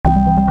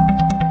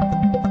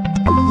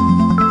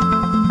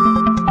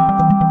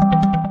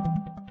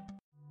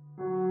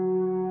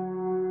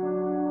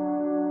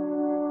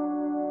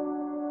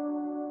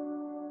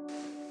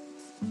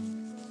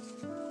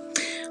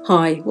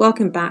Hi,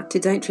 welcome back to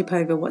Don't Trip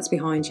Over What's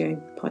Behind You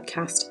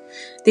podcast.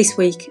 This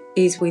week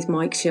is with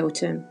Mike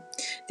Shinton.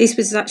 This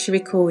was actually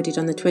recorded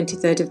on the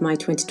 23rd of May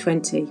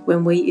 2020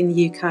 when we in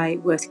the UK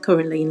were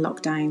currently in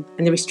lockdown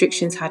and the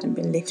restrictions hadn't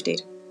been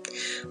lifted.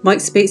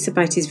 Mike speaks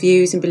about his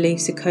views and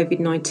beliefs of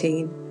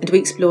COVID-19 and we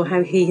explore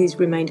how he has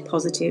remained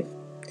positive.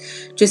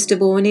 Just a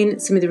warning,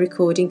 some of the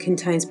recording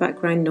contains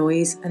background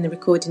noise and the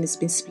recording has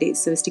been split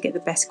so as to get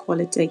the best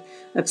quality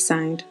of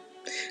sound.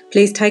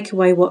 Please take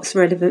away what's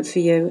relevant for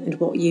you and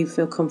what you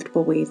feel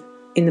comfortable with.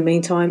 In the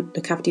meantime,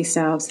 look after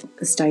yourselves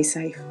and stay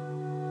safe.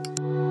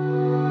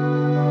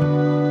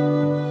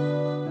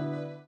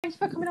 Thanks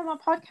for coming on my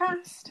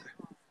podcast.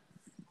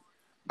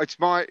 It's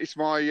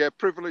my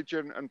privilege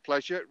and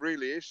pleasure. It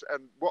really is.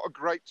 And what a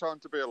great time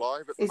to be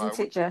alive at the moment.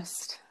 Isn't it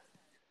just?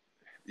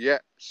 Yeah.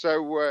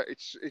 So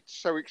it's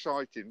so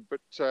exciting,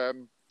 but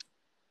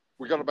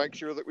we got to make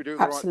sure that we do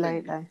the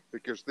right thing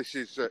because this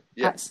is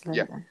Absolutely.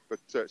 Yeah.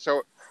 But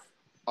so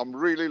I'm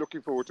really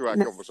looking forward to our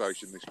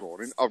conversation this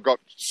morning. I've got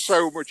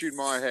so much in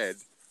my head.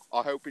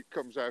 I hope it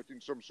comes out in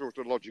some sort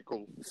of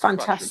logical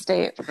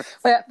Fantastic.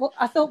 Well,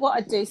 I thought what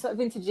I'd do, sort of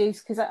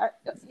introduce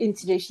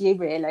you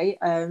really,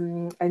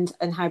 and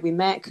how we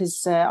met,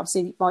 because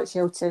obviously Mike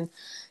Shinton,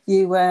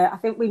 I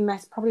think we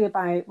met probably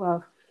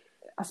about,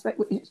 I think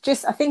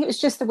it was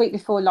just the week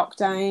before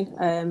lockdown.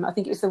 I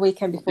think it was the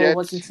weekend before,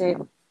 wasn't it?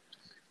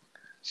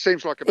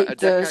 Seems like about a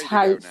decade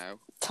ago now.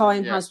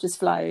 Time has just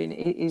flown.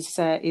 It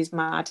is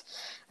mad,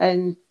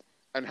 and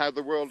how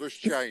the world has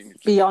changed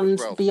beyond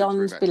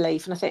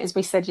belief. And I think, as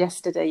we said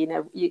yesterday,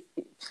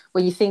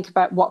 when you think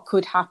about what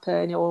could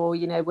happen, or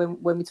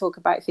when we talk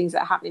about things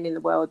that are happening in the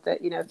world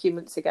that a few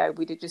months ago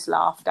we'd have just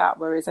laughed at,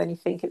 whereas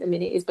anything at the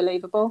minute is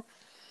believable.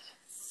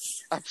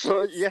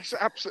 Absolutely, yes,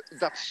 absolutely.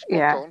 That's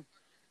spot on.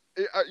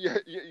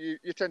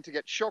 You tend to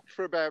get shocked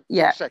for about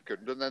a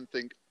second, and then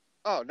think,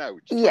 oh no!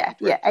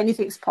 It's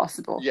anything's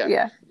possible.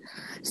 Yeah.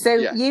 So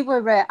you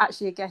were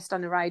actually a guest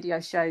on a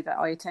radio show that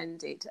I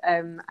attended,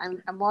 and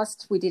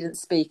whilst we didn't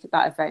speak at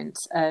that event,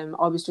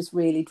 I was just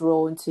really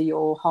drawn to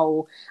your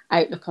whole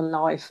outlook on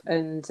life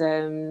and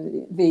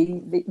the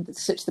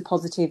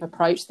positive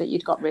approach that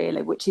you'd got,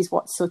 really, which is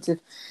what sort of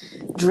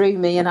drew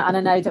me. And I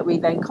know that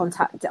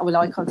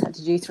I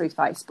contacted you through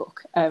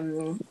Facebook,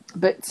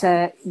 but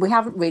we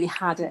haven't really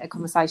had a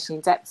conversation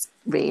in depth,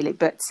 really.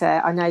 But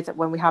I know that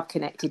when we have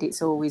connected,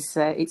 it's always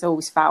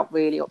felt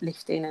really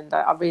uplifting, and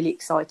I'm really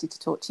excited to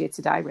talk to you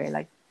today,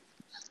 really.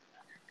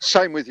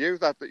 Same with you,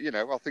 that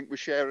I think we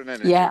share an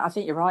energy. Yeah, I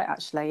think you're right,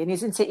 actually. And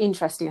isn't it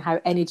interesting how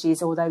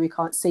energies, although we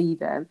can't see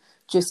them,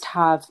 just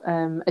have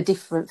a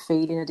different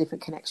feeling, a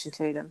different connection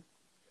to them?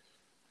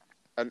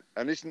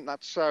 And isn't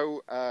that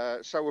so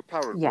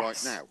apparent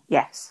right now?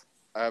 Yes.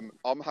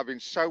 I'm having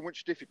so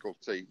much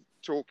difficulty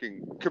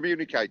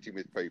communicating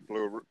with people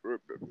who are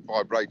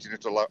vibrating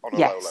at on a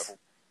low level.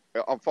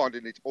 I'm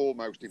finding it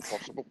almost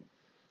impossible.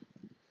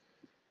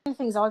 One of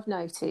the things I've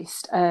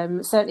noticed,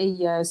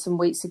 certainly some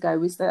weeks ago,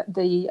 was that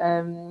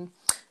the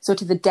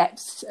sort of the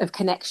depth of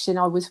connection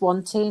I was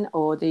wanting,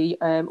 or the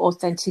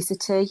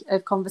authenticity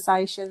of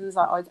conversations,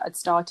 I'd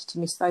started to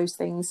miss those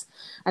things.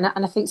 And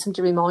I think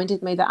somebody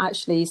reminded me that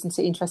actually, isn't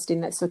it interesting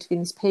that sort of in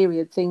this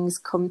period, things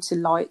come to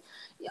light.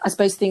 I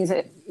suppose things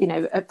that,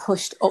 are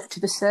pushed up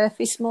to the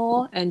surface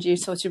more, and you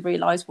sort of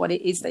realise what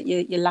it is that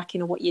you're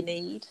lacking or what you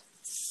need.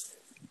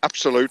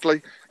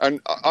 Absolutely.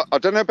 And I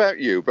don't know about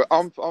you, but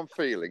I'm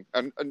feeling,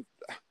 and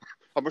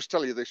I must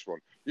tell you this one,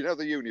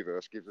 the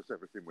universe gives us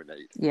everything we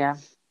need. Yeah.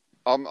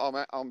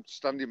 I'm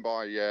standing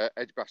by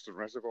Edgbaston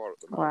Reservoir at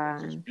the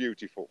moment. Wow. It's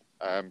beautiful.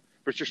 But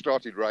it's just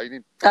started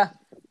raining.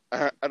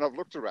 And I've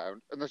looked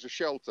around and there's a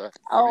shelter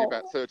only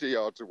about 30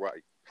 yards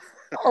away.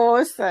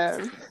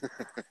 Awesome.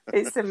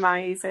 It's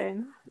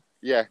amazing.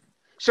 Yeah.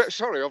 So,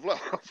 sorry, I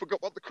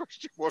forgot what the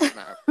question was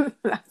now.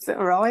 That's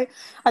all right.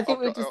 I think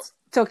we're just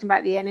talking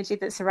about the energy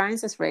that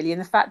surrounds us, really,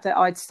 and the fact that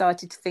I'd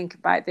started to think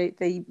about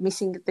the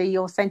missing the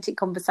authentic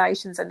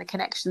conversations and the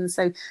connections.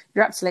 So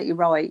you're absolutely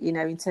right,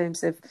 in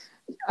terms of,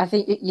 I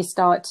think you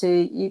start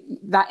to,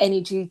 that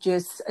energy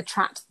just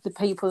attracts the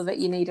people that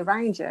you need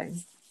around you.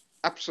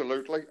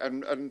 Absolutely.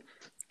 And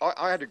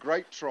I had a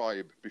great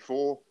tribe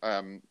before,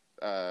 not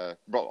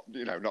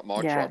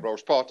my tribe, but I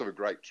was part of a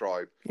great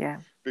tribe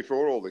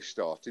before all this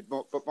started.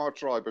 But my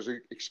tribe has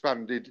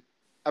expanded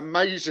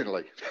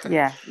amazingly.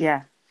 Yeah.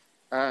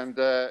 And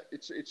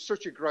it's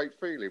such a great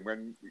feeling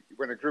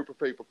when a group of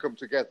people come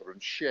together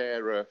and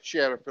share a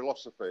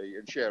philosophy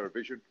and share a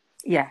vision.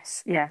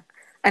 Yes, yeah.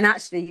 And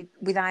actually,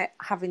 without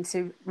having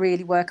to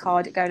really work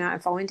hard at going out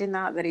and finding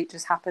that it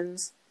just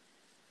happens.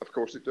 Of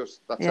course it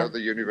does. That's how the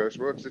universe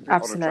works, isn't it?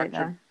 Absolutely. On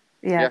attraction.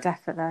 Yeah,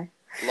 definitely.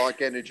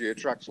 Like energy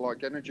attracts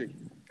like energy.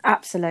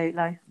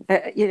 Absolutely.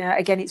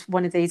 Again, it's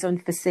one of these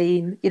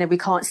unforeseen, we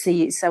can't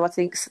see it. So I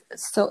think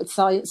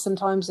science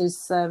sometimes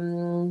has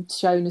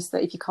shown us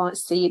that if you can't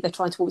see it, they're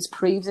trying to always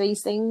prove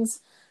these things.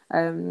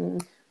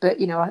 But,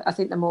 you know, I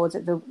think the more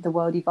that the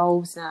world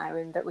evolves now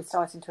and that we're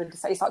starting to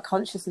understand, it's like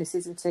consciousness,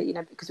 isn't it? You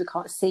know, because we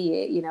can't see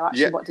it, you know,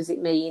 actually what does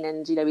it mean?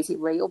 And, you know, is it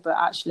real? But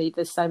actually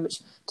there's so much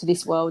to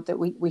this world that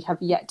we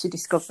have yet to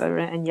discover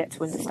and yet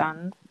to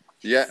understand.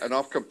 Yeah, and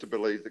I've come to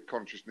believe that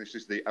consciousness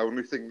is the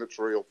only thing that's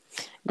real.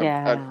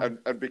 Yeah.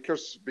 And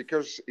because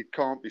it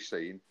can't be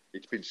seen,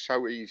 it's been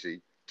so easy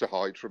to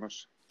hide from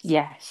us.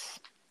 Yes.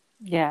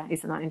 Yeah,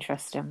 isn't that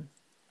interesting?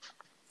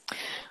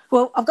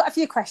 Well, I've got a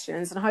few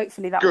questions, and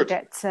hopefully that will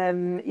get,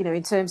 you know,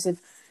 in terms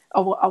of,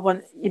 I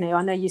want, you know,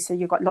 I know you said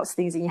you've got lots of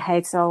things in your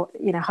head, so,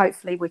 you know,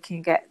 hopefully we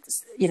can get,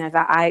 you know,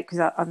 that out,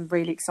 because I'm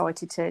really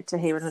excited to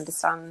hear and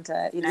understand,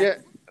 you know.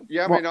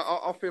 Yeah. I mean,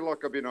 I feel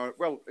like I've been on,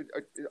 well,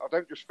 I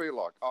don't just feel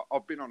like,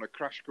 I've been on a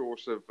crash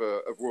course of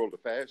world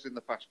affairs in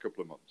the past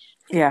couple of months.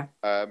 Yeah.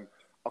 I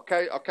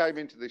came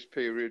into this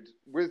period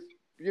with,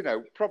 you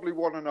know, probably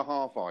one and a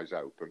half eyes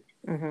open.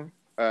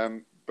 Mm-hmm.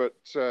 But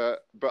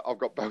I've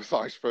got both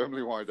eyes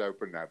firmly wide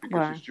open now,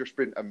 because it's just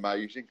been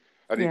amazing,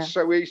 and it's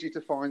so easy to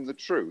find the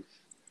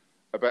truth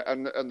about,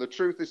 and the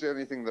truth is the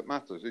only thing that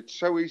matters. It's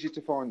so easy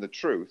to find the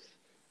truth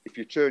if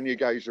you turn your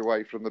gaze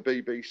away from the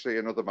BBC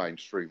and other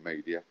mainstream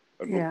media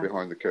and look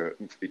behind the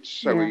curtain. It's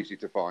so easy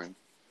to find.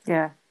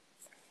 Yeah.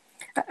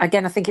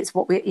 Again, I think it's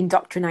what we're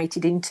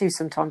indoctrinated into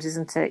sometimes,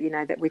 isn't it? You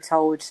know, that we're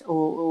told,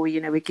 or you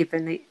know, we're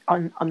given it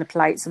on the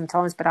plate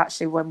sometimes. But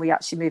actually, when we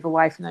actually move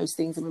away from those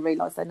things and we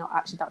realise they're not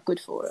actually that good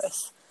for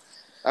us,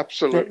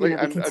 absolutely, that, you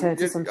know, we can turn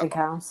to something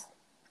else.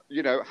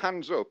 You know,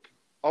 hands up.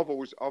 I've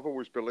always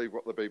believed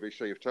what the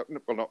BBC have told me.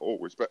 Well, not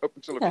always, but up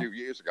until a few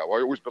years ago,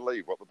 I always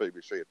believed what the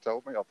BBC had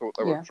told me. I thought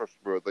they were a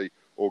trustworthy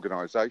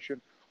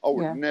organisation. I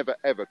would never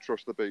ever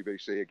trust the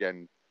BBC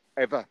again,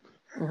 ever,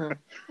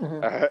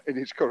 in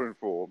its current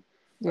form.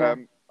 Yeah.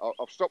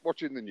 I've stopped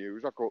watching the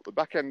news. I caught the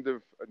back end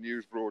of a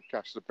news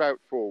broadcast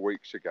about 4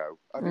 weeks ago,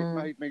 and it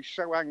made me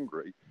so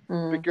angry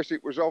because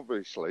it was so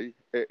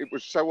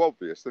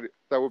obvious that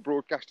they were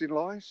broadcasting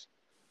lies.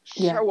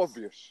 So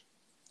obvious.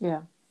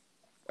 Yeah.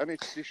 And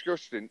it's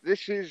disgusting.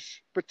 This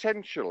is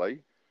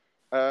potentially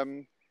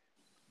the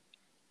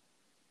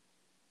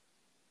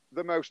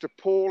most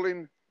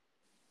appalling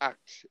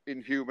act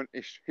in human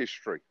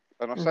history.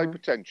 And I say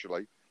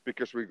potentially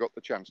because we've got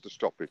the chance to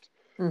stop it.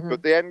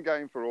 But the end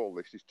game for all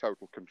this is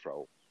total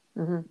control.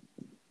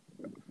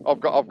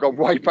 I've gone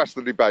way past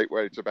the debate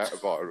where it's about a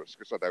virus,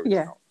 because I know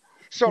it's not.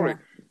 Sorry.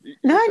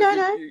 No.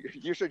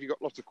 You said you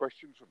got lots of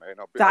questions for me, and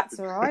That's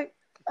all right.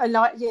 And,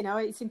 like, you know,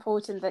 it's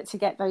important that to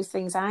get those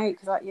things out,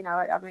 because, you know,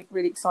 I'm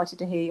really excited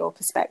to hear your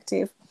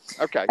perspective.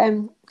 Okay.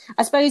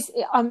 I suppose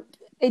I'm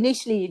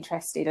initially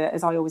interested,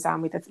 as I always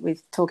am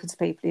with talking to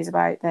people, is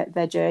about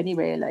their journey,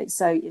 really.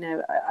 So, you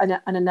know, and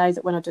I know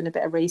that when I've done a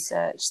bit of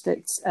research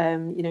that,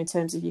 you know, in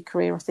terms of your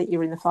career, I think you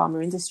were in the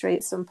pharma industry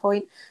at some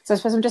point. So I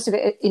suppose I'm just a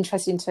bit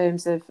interested in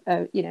terms of,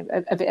 you know,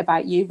 a bit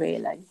about you,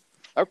 really.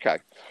 Okay.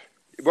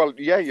 Well,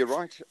 yeah, you're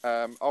right.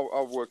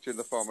 I've worked in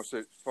the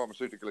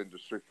pharmaceutical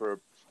industry for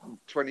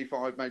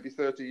 25, maybe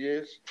 30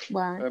 years.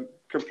 Wow.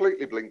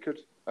 Completely blinkered.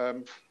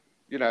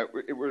 You know,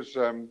 it was,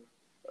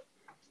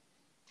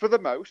 for the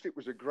most, it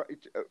was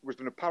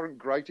an apparent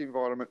great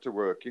environment to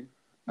work in.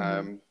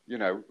 You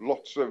know,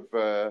 lots of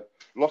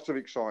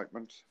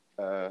excitement,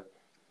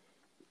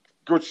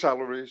 good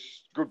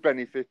salaries, good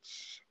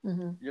benefits,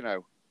 you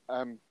know.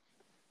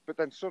 But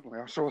then suddenly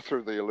I saw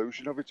through the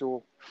illusion of it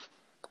all.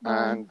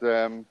 And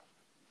I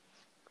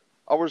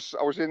worked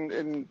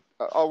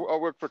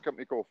for a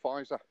company called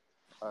Pfizer,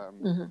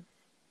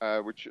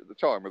 which at the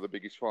time were the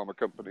biggest pharma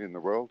company in the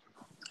world.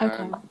 Okay.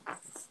 And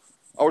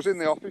I was in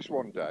the office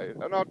one day,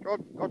 and I'd got,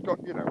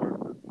 you know,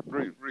 a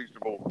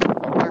reasonable.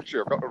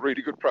 Actually, I've got a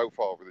really good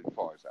profile within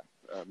Pfizer.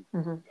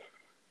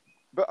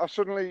 But I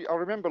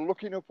remember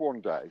looking up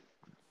one day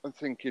and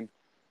thinking,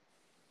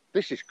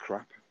 this is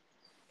crap.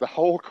 The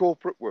whole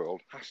corporate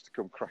world has to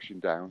come crashing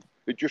down.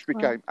 It just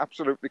became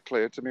absolutely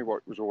clear to me what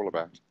it was all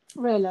about.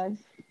 Really?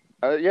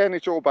 Yeah, and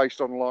it's all based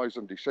on lies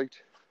and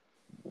deceit.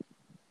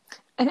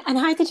 And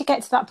how did you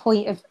get to that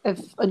point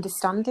of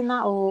understanding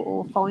that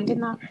or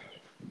finding that?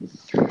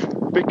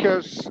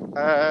 Because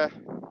to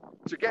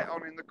get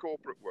on in the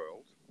corporate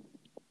world,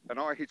 and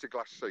I hit a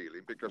glass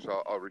ceiling because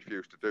I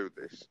refused to do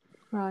this.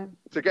 Right.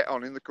 To get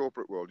on in the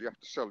corporate world, you have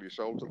to sell your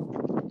soul to them.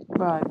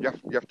 Right. You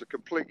have to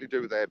completely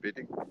do their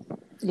bidding.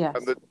 Yes.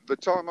 And the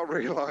time I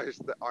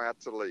realised that I had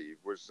to leave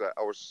was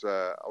I was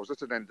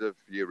at an end of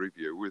year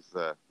review with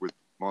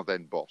my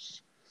then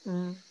boss,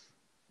 and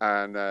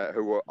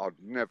who I'd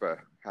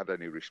never had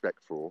any respect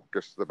for,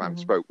 because the man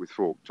spoke with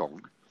forked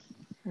tongue.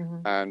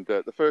 And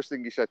the first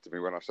thing he said to me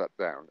when I sat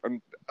down,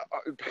 and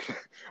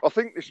I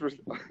think this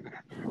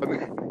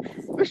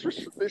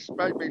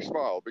made me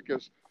smile,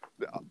 because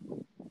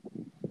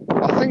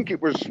I think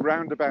it was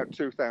round about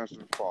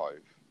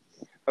 2005,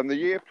 and the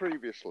year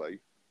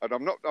previously. And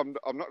I'm not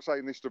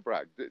saying this to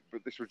brag, but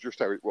this was just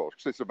how it was,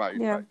 because it's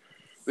amazing. Yeah.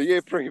 The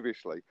year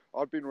previously,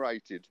 I'd been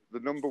rated the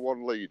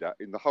 #1 leader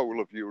in the whole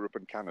of Europe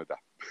and Canada.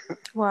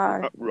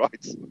 Wow.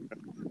 Right.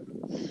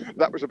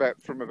 That was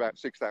from about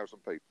 6,000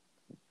 people.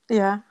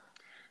 Yeah.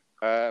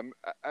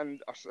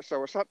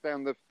 So I sat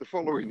down the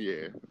following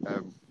year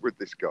with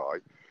this guy,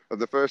 and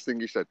the first thing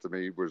he said to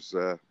me was,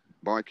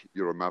 "Mike,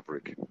 you're a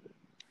maverick."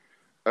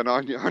 And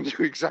I knew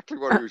exactly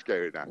what he was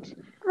getting at.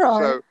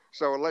 Right.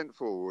 So I leant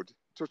forward,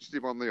 touched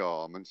him on the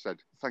arm, and said,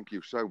 "Thank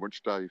you so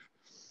much, Dave."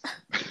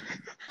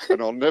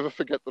 And I'll never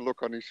forget the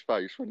look on his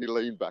face when he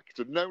leaned back and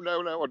said, "No,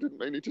 I didn't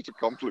mean it as a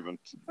compliment."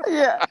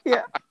 Yeah.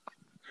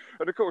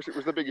 And of course, it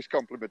was the biggest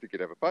compliment he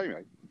could ever pay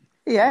me.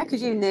 Yeah,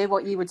 because you knew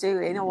what you were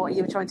doing or what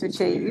you were trying to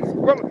achieve.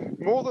 Well,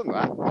 more than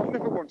that, I've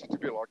never wanted to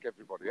be like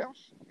everybody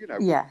else.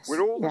 Yes.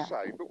 We're all the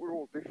same, but we're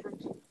all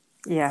different.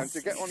 Yes. And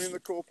to get on in the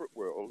corporate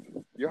world,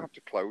 you have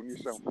to clone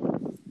yourself.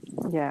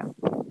 Yeah.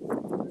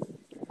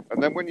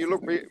 And then when you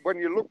look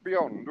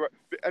beyond,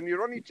 and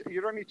you're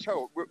only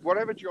told,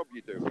 whatever job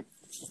you do,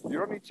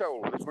 you're only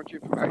told as much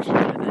information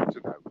as you need to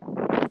know.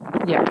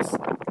 Yes.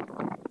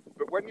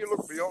 But when you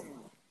look beyond,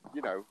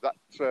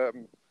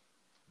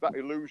 that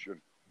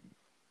illusion,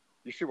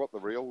 you see what the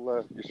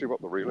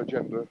real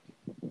agenda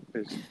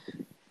is.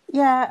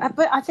 Yeah,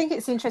 but I think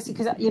it's interesting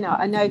because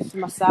I know for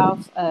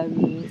myself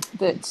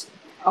that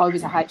I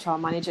was a HR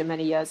manager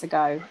many years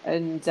ago,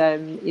 and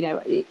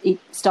it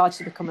started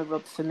to become a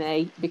rub for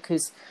me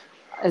because,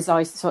 as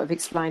I sort of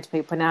explained to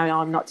people now,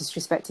 I'm not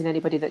disrespecting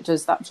anybody that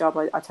does that job.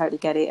 I totally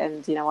get it,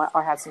 and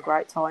I had some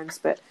great times,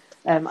 but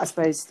I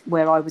suppose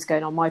where I was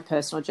going on my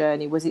personal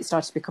journey was it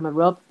started to become a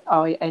rub.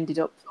 I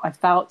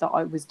felt that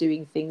I was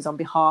doing things on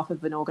behalf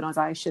of an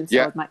organisation,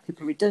 so I'd make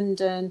people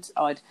redundant.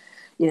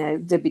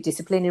 There'd be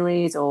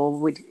disciplinaries or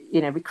would,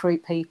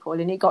 recruit people.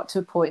 And it got to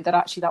a point that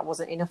actually that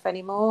wasn't enough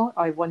anymore.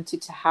 I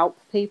wanted to help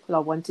people. I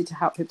wanted to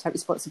help people take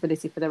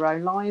responsibility for their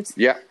own lives.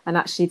 Yeah. And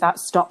actually that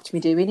stopped me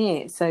doing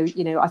it. So,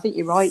 I think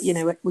you're right.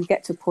 We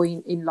get to a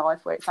point in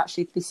life where it's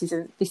actually, this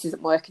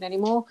isn't working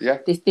anymore. Yeah.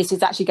 This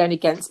is actually going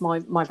against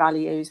my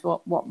values,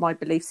 what my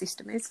belief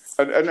system is.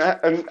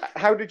 And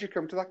how did you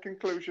come to that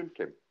conclusion,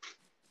 Kim?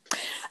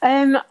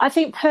 I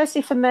think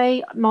personally for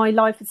me, my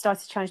life had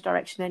started to change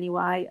direction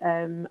anyway.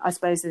 I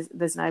suppose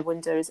there's no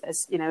wonder as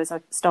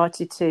I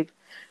started to.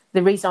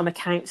 The reason I'm a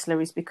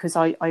counsellor is because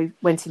I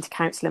went into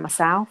counselling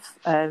myself.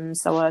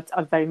 So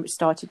I very much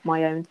started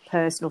my own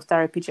personal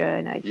therapy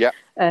journey. Yeah.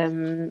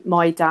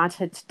 My dad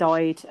had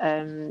died,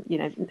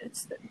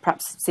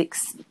 perhaps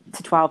 6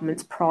 to 12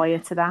 months prior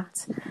to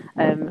that.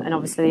 And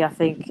obviously I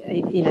think,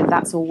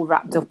 that's all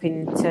wrapped up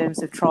in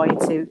terms of trying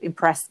to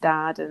impress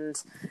Dad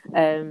and,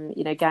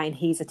 gain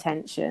his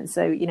attention.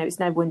 So, it's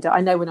no wonder.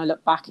 I know when I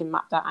look back and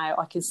map that out,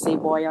 I can see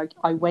why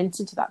I went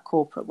into that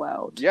corporate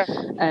world. Yeah.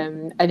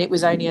 And it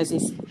was only as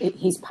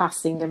his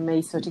passing and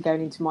me sort of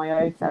going into my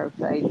own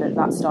therapy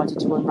that started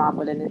to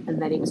unravel.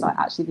 And then it was like,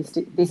 actually,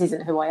 this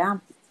isn't who I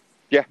am.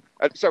 Yeah.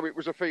 And so it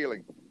was a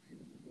feeling.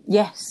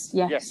 Yes.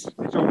 Yes.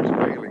 It's always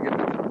a feeling, isn't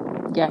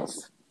it?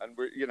 Yes. And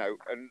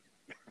and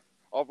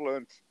I've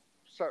learned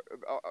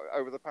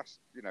over the past,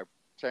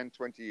 10,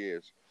 20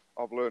 years,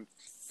 I've learned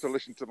to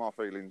listen to my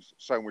feelings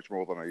so much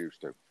more than I used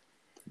to.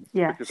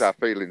 Yeah. Because our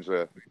feelings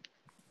are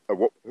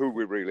who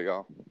we really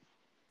are.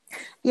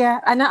 Yeah,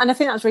 and I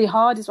think that's really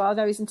hard as well,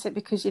 though, isn't it?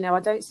 Because, I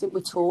don't think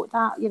we're taught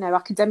that.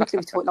 Academically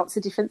we taught lots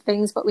of different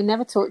things, but we're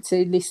never taught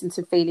to listen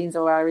to feelings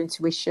or our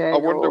intuition. I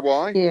wonder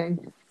why.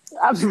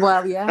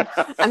 Well, yeah,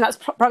 and that's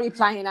probably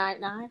playing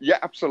out now. Yeah,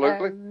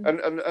 absolutely.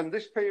 And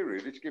this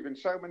period, it's given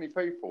so many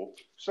people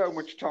so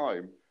much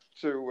time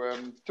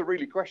to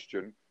really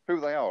question who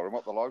they are and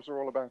what their lives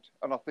are all about.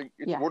 And I think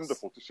it's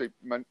wonderful to see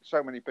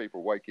so many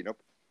people waking up.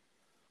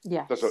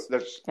 Yes.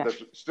 There's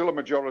still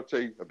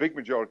a big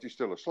majority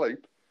still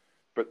asleep,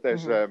 but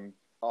there's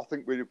I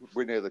think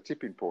we're near the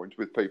tipping point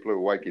with people who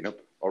are waking up.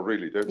 I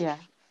really do.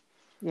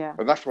 Yeah.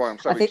 And that's why I'm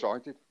so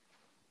excited.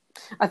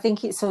 I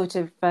think it's sort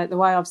of the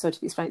way I've sort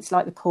of explained. It's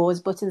like the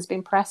pause button's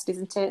been pressed,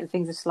 isn't it? And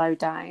things have slowed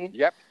down.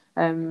 Yep.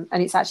 And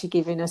it's actually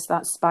giving us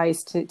that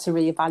space to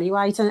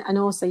reevaluate. And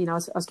also, I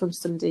was talking to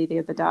somebody the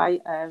other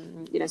day,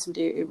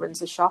 somebody who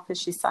runs a shop, and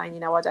she's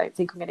saying, I don't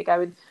think I'm going to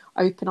go and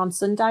open on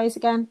Sundays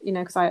again,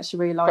 because I actually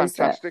realised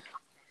that.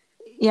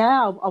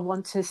 Yeah, I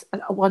want us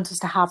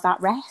to have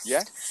that rest.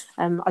 Yeah.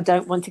 I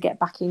don't want to get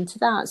back into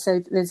that. So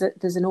there's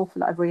an awful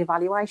lot of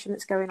reevaluation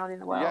that's going on in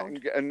the world.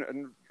 Yeah,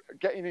 and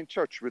getting in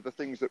touch with the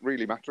things that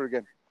really matter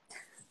again.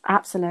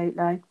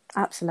 Absolutely.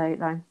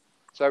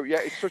 So, yeah,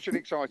 it's such an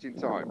exciting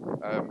time.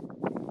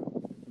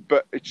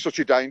 But it's such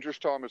a dangerous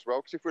time as well.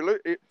 Because if we look,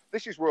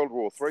 this is World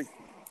War III.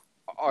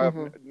 I have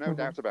no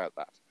doubt about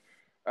that.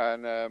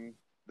 And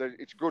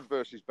it's good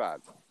versus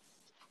bad.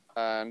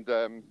 And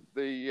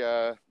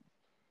the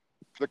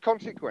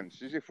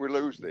consequences, if we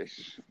lose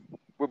this,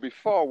 will be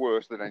far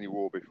worse than any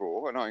war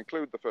before. And I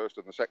include the First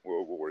and the Second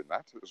World War in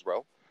that as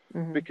well.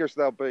 Because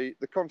the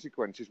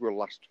consequences will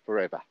last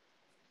forever.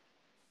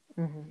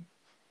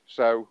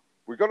 So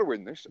we've got to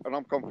win this, and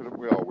I'm confident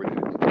we are winning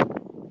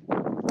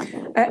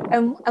it.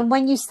 And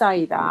when you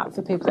say that,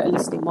 for people that are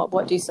listening,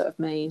 what do you sort of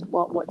mean?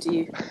 What do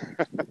you?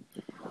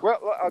 Well,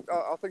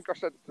 I think I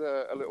said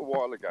a little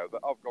while ago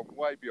that I've gone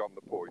way beyond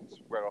the point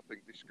where I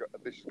think this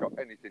has got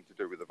anything to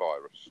do with the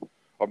virus.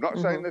 I'm not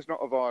saying there's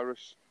not a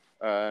virus.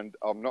 And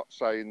I'm not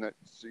saying that,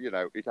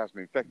 it hasn't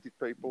infected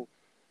people.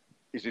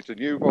 Is it a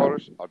new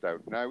virus? I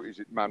don't know. Is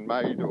it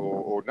man-made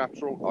or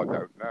natural? I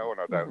don't know, and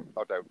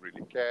I don't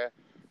really care.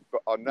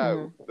 But I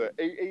know that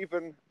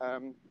even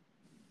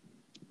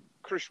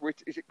Chris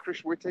Whitty, is it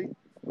Chris Whitty?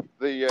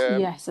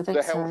 Yes, I think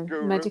the health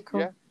guru,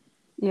 medical.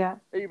 Yeah.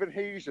 Even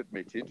he's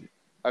admitted,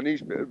 and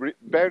he's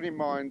bearing in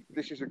mind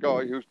this is a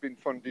guy who's been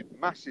funded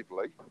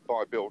massively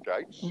by Bill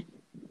Gates,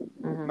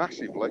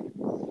 massively.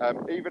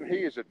 Even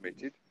he has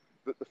admitted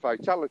that the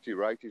fatality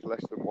rate is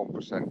less than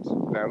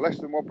 1%. Now, less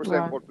than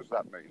 1%, what does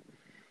that mean?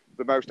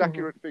 The most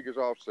accurate figures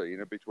I've seen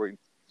are between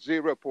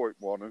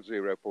 0.1 and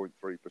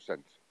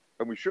 0.3%.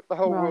 And we shut the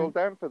whole world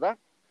down for that.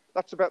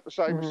 That's about the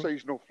same as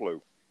seasonal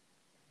flu.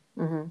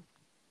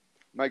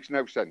 Makes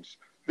no sense.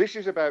 This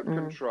is about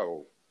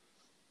control.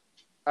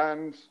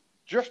 And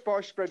just by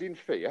spreading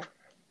fear,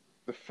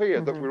 the fear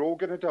that we're all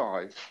going to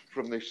die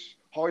from this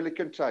highly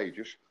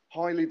contagious,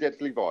 highly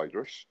deadly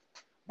virus,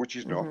 which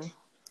is not,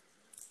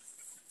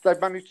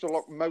 they've managed to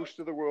lock most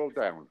of the world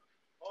down.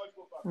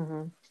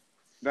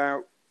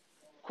 Now,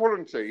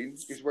 quarantine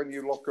is when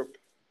you lock up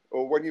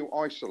or when you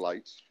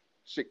isolate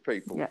sick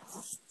people.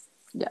 Yes.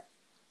 Yeah.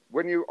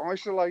 When you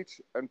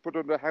isolate and put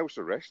under house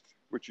arrest,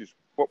 which is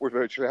what we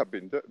virtually have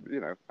been,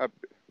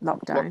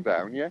 locked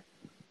down, yeah,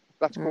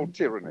 that's called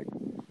tyranny.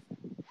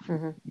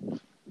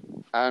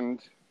 And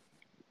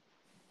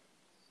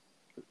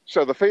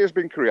so the fear has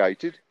been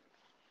created.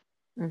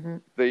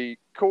 The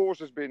cause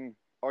has been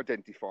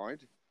identified,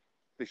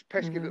 this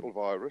pesky little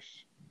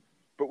virus,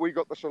 but we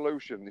got the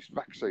solution, this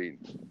vaccine.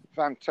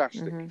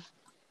 Fantastic.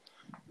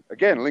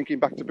 Again, linking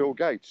back to Bill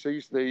Gates,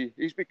 he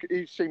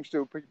seems to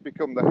have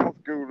become the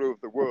health guru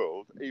of the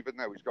world, even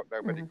though he's got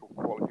no medical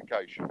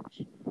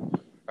qualifications.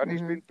 And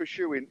he's been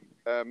pursuing,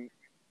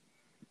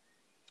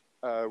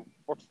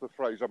 what's the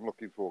phrase I'm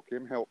looking for,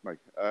 Kim? Help me.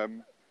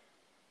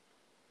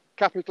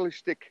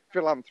 Capitalistic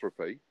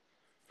philanthropy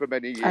for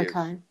many years.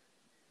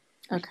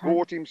 He's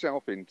brought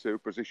himself into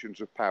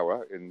positions of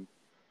power in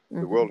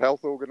the World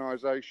Health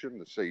Organization,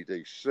 the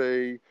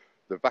CDC,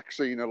 the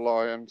Vaccine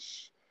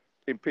Alliance,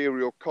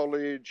 Imperial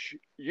College,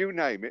 you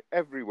name it,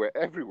 everywhere,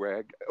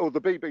 or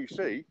the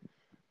BBC.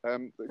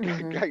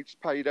 Gates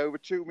paid over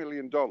 $2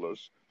 million for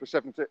a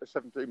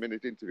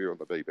 17-minute interview on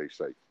the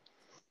BBC.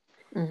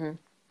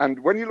 And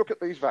when you look at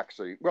these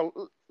vaccines,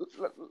 well,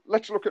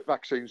 let's look at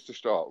vaccines to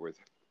start with.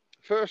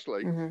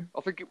 Firstly,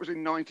 I think it was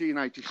in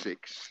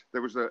 1986,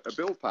 there was a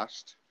bill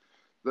passed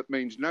that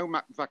means no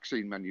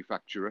vaccine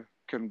manufacturer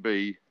can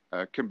be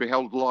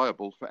held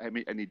liable for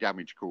any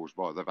damage caused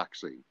by the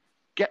vaccine.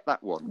 Get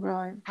that one.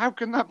 Right. How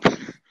can that be?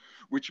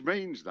 Which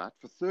means that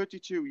for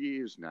 32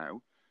 years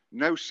now,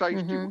 no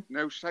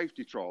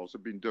safety trials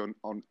have been done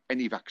on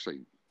any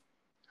vaccine.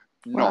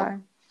 None. Right.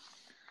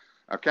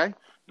 Okay?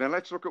 Now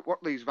let's look at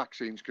what these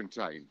vaccines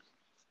contain.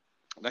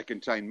 They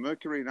contain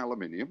mercury and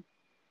aluminium,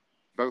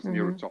 both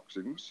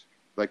neurotoxins.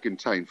 They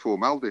contain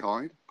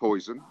formaldehyde,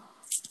 poison,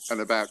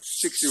 and about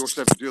 60 or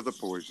 70 other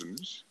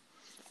poisons.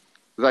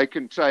 They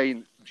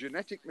contain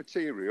genetic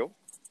material,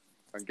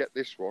 and get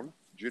this one,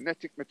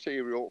 genetic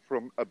material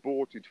from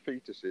aborted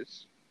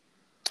fetuses.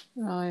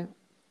 Right.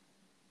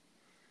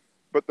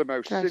 But the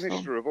most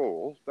sinister of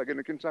all, they're going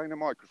to contain a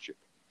microchip.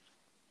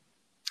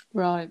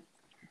 Right.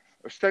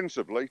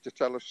 Ostensibly to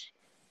tell us,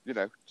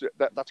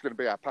 that's going to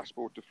be our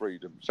passport to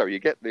freedom. So you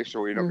get this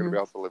or you're not going to be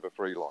able to live a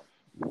free life.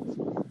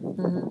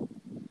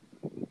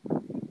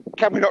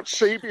 Can we not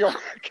see beyond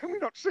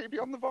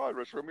the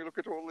virus when we look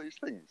at all these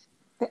things?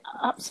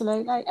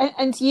 Absolutely.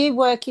 And you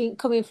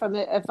coming from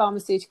a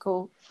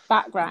pharmaceutical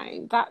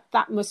background,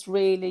 that must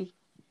really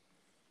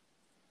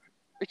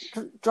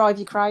drive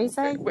you crazy.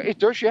 It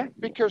does, yeah,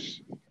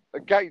 because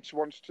Gates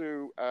wants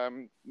to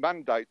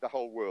mandate the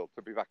whole world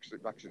to be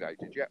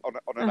vaccinated, yeah, on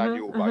an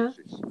annual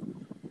basis.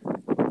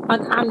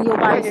 On an annual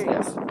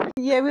basis.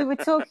 Yeah, we were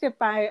talking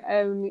about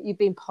you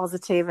being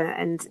positive,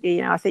 and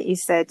I think you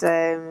said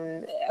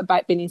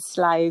about being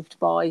enslaved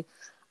by.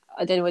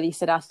 I don't know whether you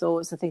said our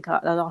thoughts. I think I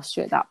lost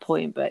you at that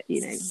point, but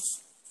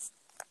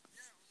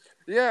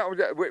Yeah, we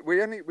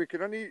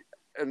can only,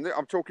 and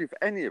I'm talking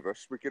for any of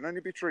us, we can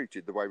only be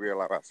treated the way we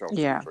allow ourselves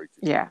to be treated.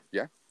 Yeah.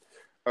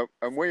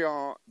 And we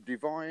are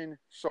divine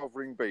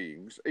sovereign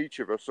beings. Each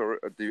of us are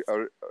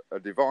a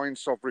divine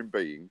sovereign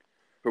being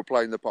who are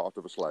playing the part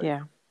of a slave.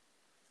 Yeah.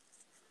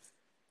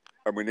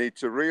 And we need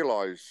to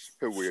realise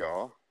who we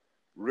are,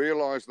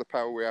 realise the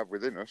power we have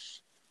within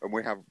us, and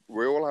we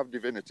all have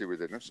divinity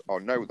within us. I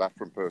know that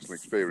from personal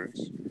experience.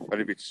 And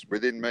if it's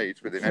within me,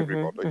 it's within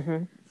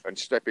everybody. And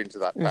step into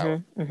that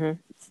power. And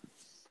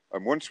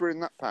once we're in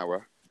that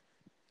power,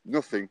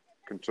 nothing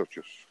can touch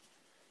us.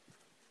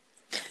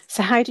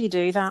 So how do you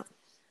do that?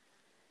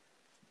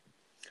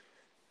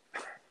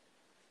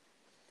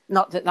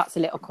 Not that that's a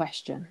little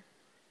question.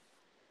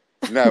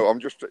 No,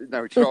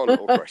 it's not a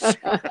little question.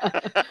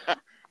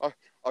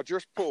 I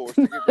just paused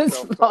to give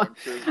myself time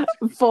to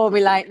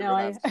formulate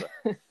now.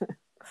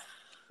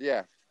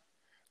 Yeah.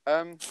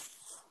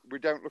 We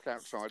don't look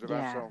outside of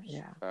ourselves.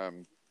 Yeah.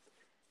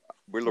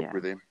 We look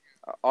within.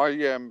 I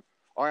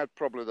I had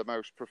probably the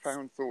most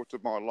profound thought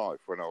of my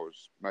life when I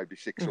was maybe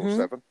 6 or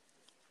 7.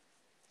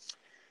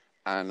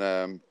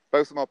 And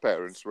both of my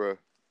parents were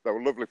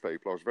lovely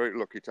people. I was very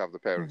lucky to have the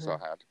parents I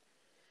had.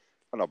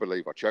 And I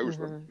believe I chose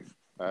them.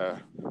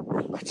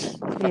 That's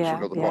for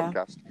another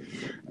podcast.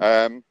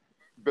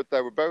 But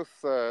they were both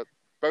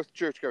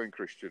church-going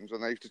Christians,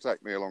 and they used to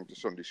take me along to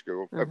Sunday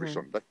school every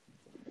Sunday.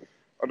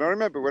 And I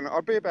remember when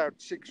I'd be about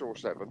 6 or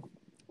 7,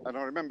 and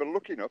I remember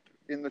looking up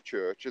in the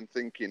church and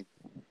thinking,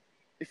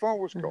 if I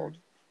was God,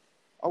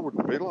 I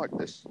wouldn't be like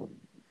this.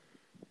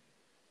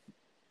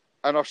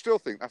 And I still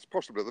think that's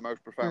possibly the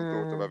most profound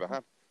thought I've ever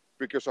had,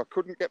 because I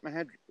couldn't get my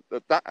head,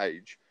 at that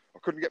age, I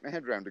couldn't get my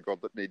head around a God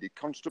that needed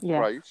constant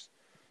praise,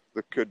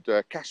 that could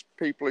cast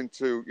people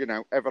into,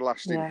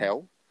 everlasting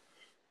hell,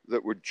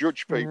 that would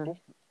judge people.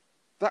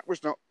 That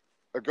was not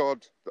a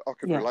God that I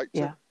could relate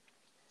to.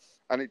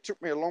 And it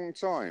took me a long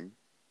time.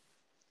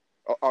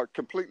 I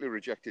completely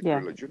rejected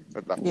religion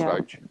at that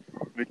stage.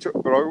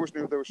 But I always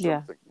knew there was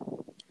something.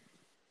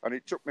 And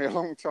it took me a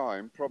long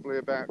time, probably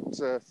about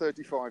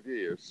 35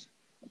 years,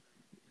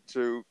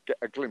 to get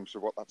a glimpse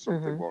of what that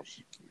something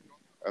was.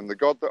 And the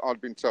God that I'd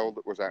been told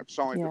that was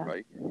outside of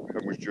me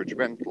and was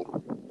judgmental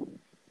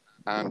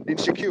and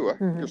insecure,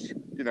 because,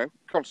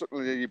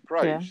 constantly needed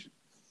praise,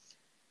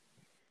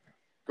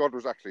 God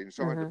was actually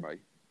inside of me.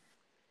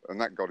 And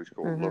that God is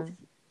called love.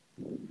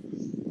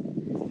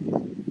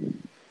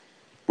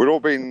 We're all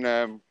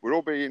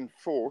being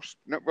forced.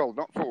 Not forced.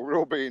 We're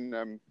all being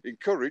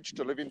encouraged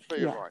to live in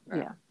fear right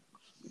now.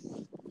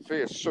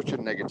 Fear is such a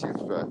negative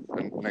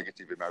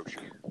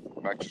emotion.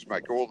 It makes us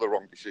make all the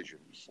wrong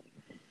decisions.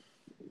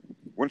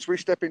 Once we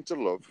step into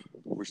love,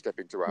 we step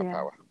into our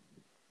power,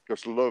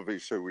 because love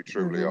is who we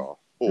truly are,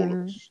 all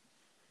of us.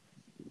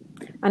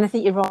 And I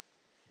think you're right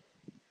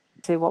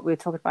to what we were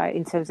talking about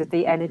in terms of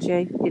the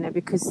energy.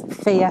 Because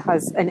fear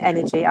has an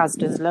energy, as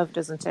does love,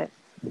 doesn't it?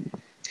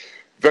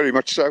 Very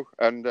much so,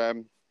 and I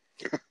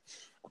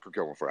could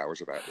go on for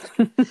hours about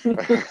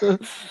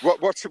it.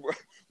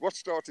 What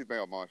started me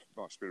on my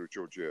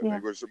spiritual journey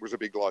was a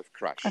big life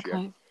crash.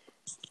 Okay.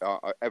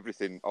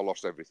 I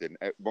lost everything.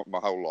 My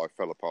whole life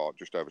fell apart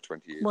just over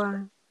 20 years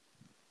ago.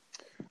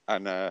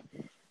 And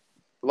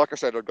like I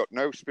said, I've got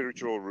no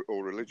spiritual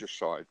or religious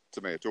side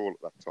to me at all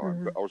at that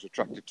time. But I was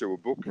attracted to a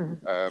book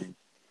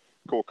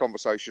called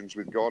Conversations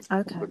with God.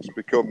 That's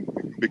become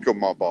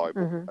my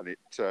Bible, and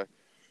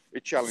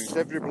it challenged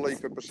every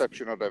belief and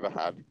perception I'd ever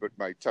had, but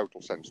made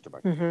total sense to me.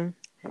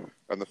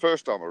 And the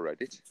first time I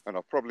read it, and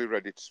I've probably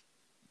read it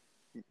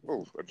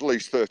at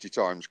least 30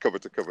 times cover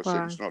to cover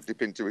since, and I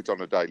dip into it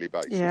on a daily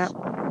basis.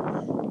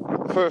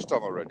 The first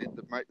time I read it,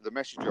 the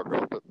message I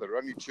got that there are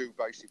only two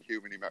basic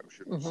human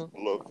emotions,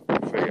 love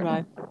and fear.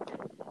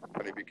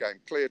 And it became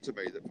clear to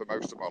me that for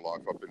most of my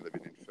life I've been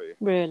living in fear.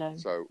 Really?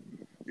 So,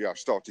 I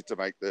started to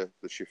make the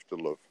shift to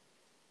love.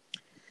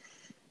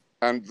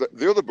 And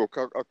the other book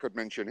I could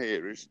mention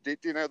here is, do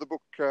you know the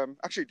book, do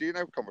you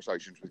know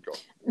Conversations with God?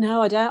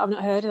 No, I don't. I've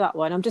not heard of that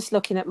one. I'm just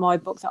looking at my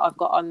book that I've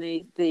got on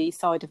the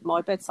side of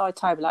my bedside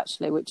table,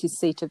 actually, which is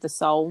Seat of the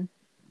Soul.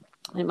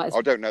 I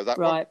don't know that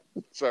one.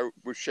 So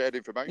we've shared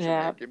information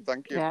there, Kim.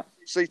 Thank you. Yeah.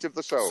 Seat of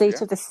the Soul.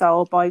 Seat of the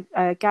Soul by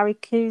Gary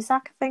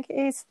Cusack, I think it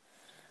is.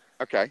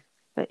 Okay.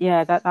 But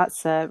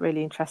that's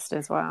really interesting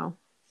as well.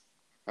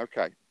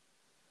 Okay.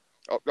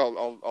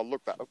 I'll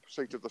look that up.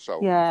 Seat of the Soul.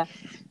 Yeah.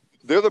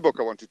 The other book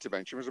I wanted to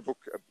mention was a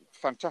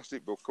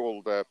fantastic book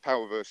called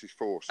Power versus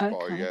Force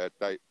by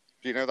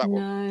do you know that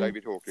one?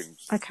 David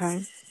Hawkins.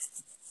 Okay.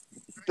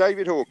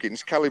 David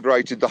Hawkins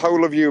calibrated the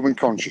whole of human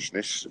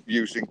consciousness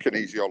using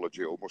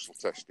kinesiology or muscle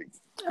testing.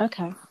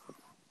 Okay.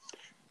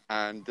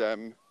 And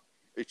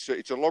it's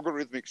a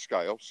logarithmic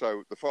scale,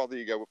 so the farther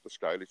you go up the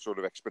scale, it's sort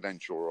of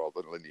exponential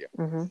rather than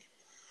linear.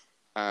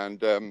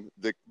 And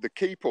the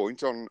key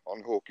point on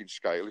Hawkins'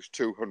 scale is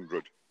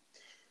 200.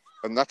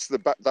 And that's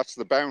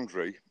the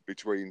boundary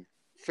between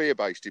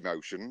fear-based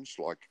emotions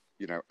like,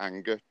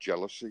 anger,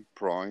 jealousy,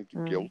 pride,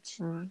 guilt,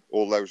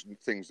 all those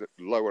things that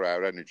lower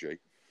our energy,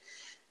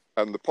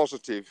 and the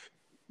positive,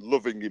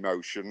 loving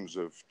emotions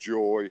of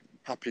joy,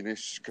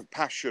 happiness,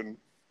 compassion,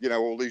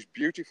 all these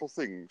beautiful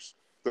things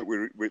that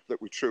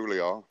we truly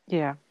are.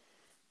 Yeah.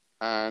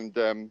 And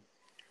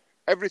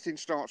everything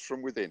starts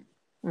from within.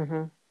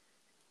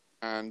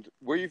 And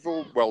we've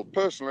all,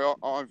 personally,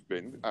 I've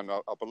been, and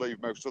I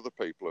believe most other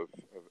people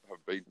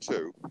have been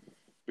too,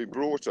 been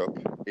brought up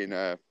in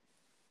a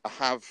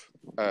have,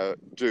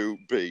 do,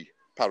 be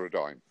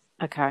paradigm.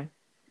 Okay.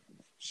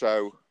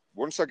 So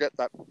once I get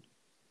that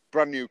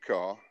brand new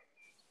car,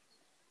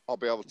 I'll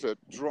be able to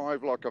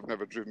drive like I've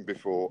never driven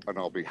before, and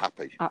I'll be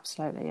happy.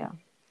 Absolutely, yeah.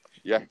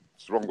 Yeah,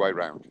 it's the wrong way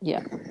round.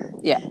 Yeah,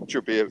 yeah.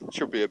 Should be a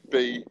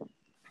be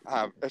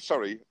have.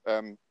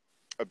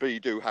 A be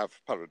do have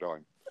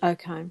paradigm.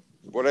 Okay.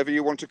 Whatever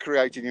you want to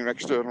create in your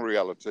external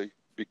reality,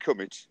 become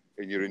it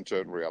in your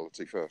internal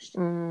reality first.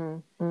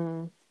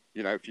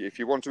 If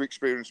you want to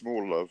experience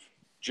more love,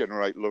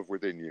 generate love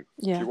within you.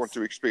 Yes. If you want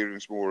to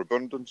experience more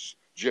abundance,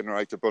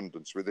 generate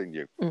abundance within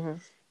you.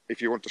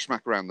 If you want to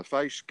smack around the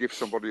face, give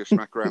somebody a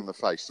smack around the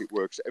face. It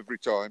works every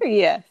time.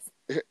 Yes.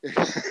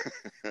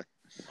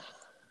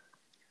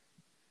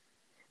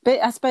 But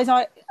I suppose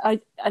I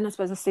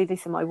see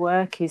this in my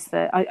work is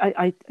that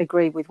I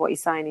agree with what you're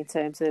saying in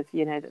terms of,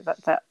 you know,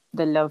 that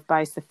the love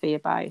base, the fear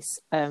base,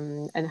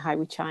 and how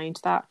we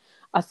change that.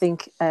 I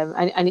think,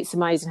 and it's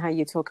amazing how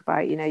you talk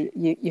about, you know,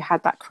 you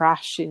had that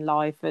crash in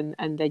life and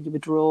then you were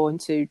drawn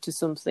to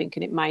something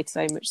and it made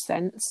so much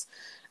sense.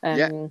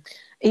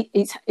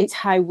 It's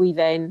how we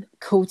then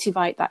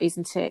cultivate that,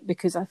 isn't it?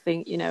 Because I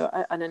think, you know,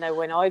 and I know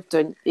when I've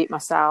done it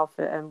myself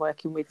and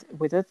working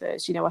with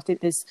others, you know, I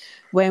think there's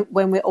when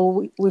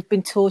we've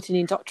been taught and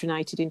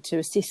indoctrinated into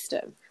a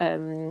system,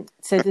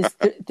 so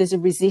there's a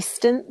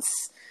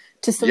resistance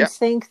to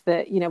something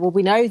that, you know, well,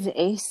 we know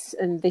this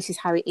and this is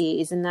how it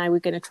is, and now we're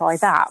going to try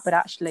that, but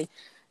actually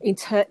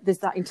there's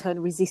that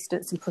internal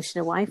resistance and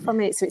pushing away from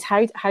it. So it's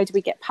how do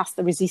we get past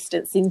the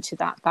resistance into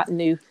that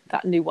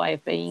new way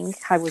of being?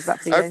 How was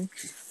that for you?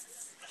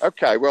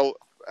 Okay, well,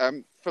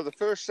 for the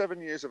first 7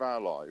 years of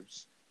our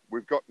lives,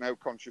 we've got no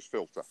conscious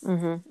filter.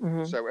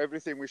 So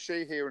everything we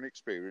see, hear and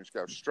experience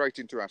goes straight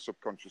into our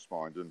subconscious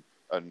mind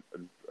and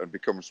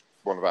becomes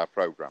one of our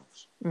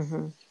programs.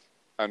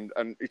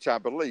 And it's our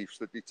beliefs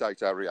that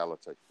dictate our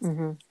reality.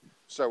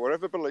 So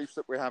whatever beliefs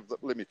that we have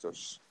that limit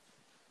us,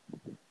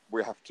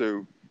 we have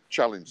to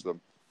challenge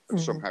them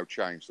and somehow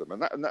change them.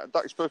 And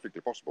that is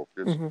perfectly possible,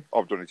 because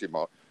I've done it in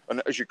my...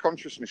 And as your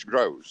consciousness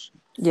grows,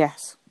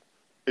 yes,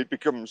 it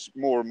becomes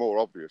more and more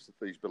obvious that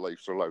these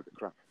beliefs are a load of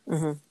crap.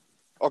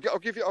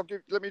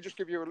 Let me just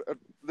give you a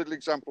little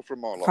example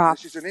from my life.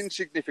 This is an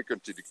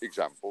insignificant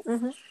example.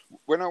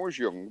 When I was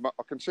young,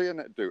 I can see her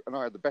do, and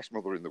I had the best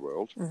mother in the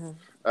world.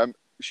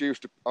 She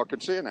used to, I can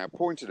see her now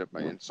pointing at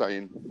me and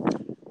saying,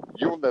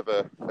 "You'll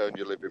never earn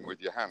your living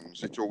with your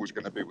hands. It's always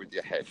going to be with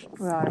your head."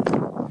 Right.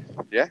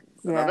 Yeah?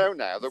 And I know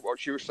now that what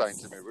she was saying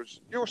to me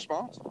was, "You're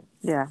smart."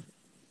 Yeah.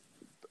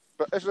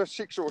 But as a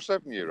 6 or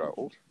 7 year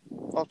old,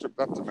 I took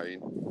that to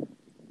mean,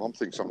 Mum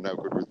thinks I'm no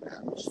good with my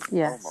hands.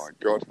 Yes. Oh my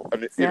God.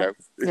 And, you know,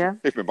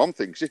 if my mum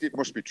thinks it, it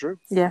must be true.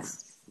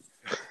 Yes.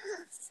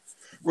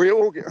 We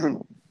all get,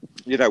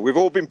 you know, we've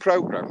all been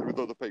programmed with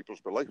other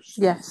people's beliefs.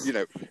 Yes. You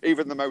know,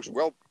 even the most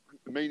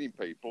well-meaning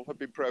people have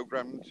been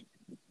programmed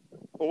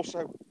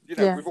also. You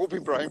know, we've all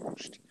been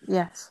brainwashed.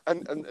 Yes.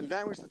 And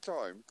now is the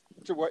time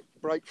to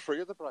break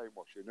free of the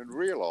brainwashing and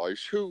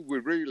realise who we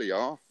really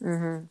are.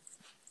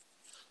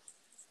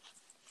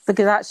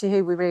 Because actually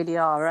who we really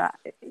are,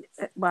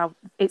 well,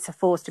 it's a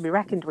force to be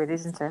reckoned with,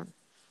 isn't it?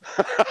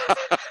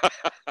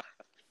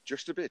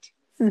 Just a bit.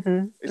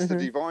 It's the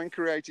divine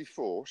creative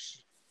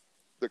force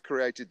that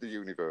created the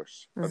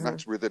universe, and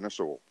that's within us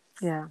all.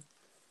 Yeah.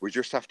 We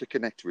just have to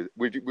connect with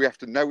it. We have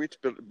to know it,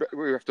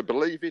 we have to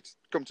believe it,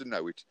 come to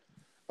know it,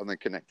 and then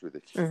connect with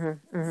it.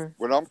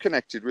 When I'm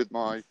connected with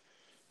my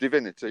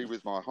divinity,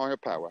 with my higher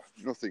power,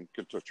 nothing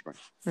can touch me.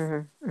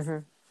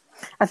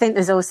 I think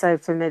there's also,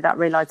 for me, that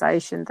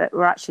realisation that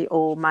we're actually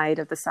all made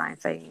of the same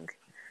thing.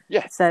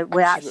 Yeah. So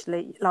we're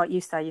actually, like you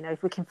say, you know,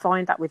 if we can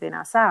find that within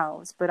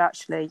ourselves, but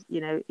actually,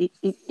 you know,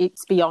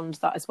 it's beyond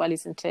that as well,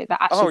 isn't it?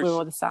 That actually we're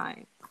all the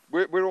same.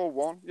 We're all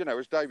one. You know,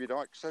 as David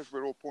Icke says,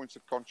 we're all points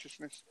of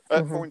consciousness.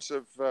 Points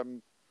of,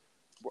 I've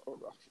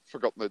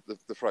forgotten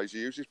the phrase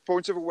he uses,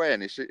 points of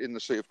awareness in the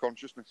sea of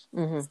consciousness.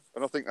 And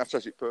I think that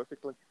says it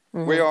perfectly.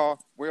 We are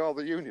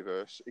the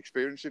universe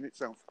experiencing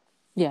itself.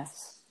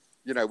 Yes.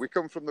 You know, we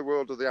come from the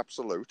world of the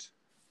absolute,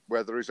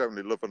 where there is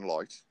only love and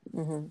light,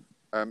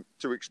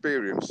 to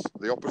experience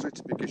the opposite,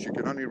 because you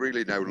can only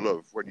really know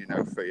love when you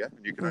know fear,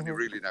 and you can only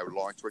really know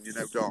light when you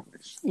know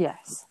darkness.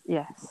 Yes,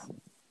 yes.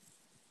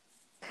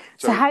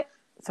 So how...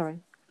 Sorry.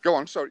 Go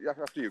on, sorry,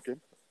 after you, Kim.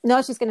 No, I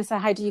was just going to say,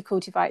 how do you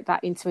cultivate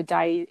that into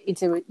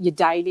your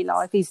daily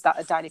life? Is that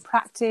a daily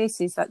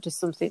practice? Is that just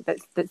something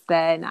that's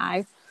there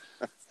now?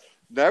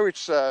 No,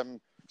 it's...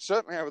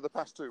 certainly over the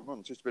past 2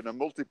 months, it's been a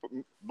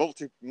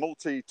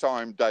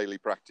multi-time daily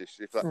practice,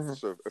 if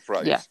that's a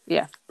phrase.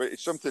 Yeah. But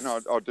it's something I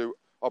do.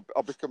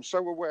 I've become so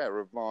aware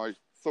of my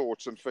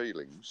thoughts and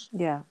feelings.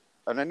 Yeah.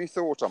 And any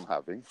thought I'm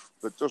having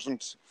that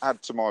doesn't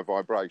add to my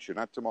vibration,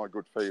 add to my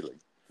good feeling,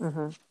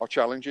 I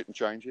challenge it and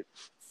change it.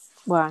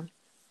 Wow.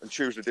 And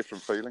choose a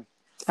different feeling.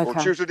 Okay. Or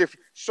choose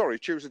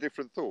a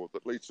different thought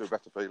that leads to a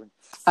better feeling.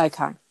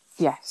 Okay.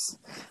 Yes.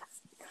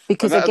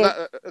 Because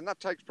and that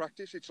takes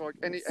practice. It's like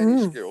any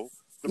skill.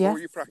 The more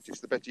you practice,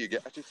 the better you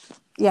get at it.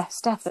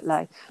 Yes,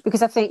 definitely.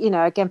 Because I think, you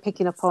know, again,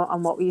 picking up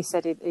on what you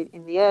said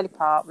in the early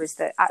part was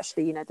that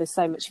actually, you know, there's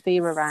so much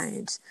fear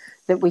around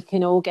that we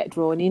can all get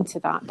drawn into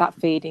that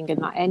feeling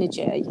and that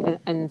energy.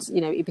 And, you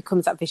know, it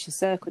becomes that vicious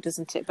circle,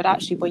 doesn't it? But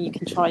actually, when you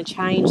can try and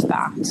change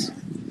that,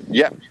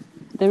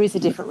 there is a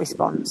different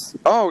response.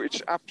 Oh,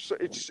 it's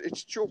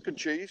chalk and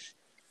cheese.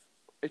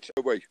 It's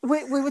a way.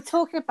 We were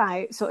talking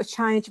about sort of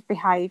change of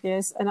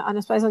behaviours, and I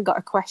suppose I've got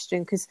a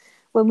question, because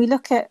when we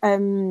look at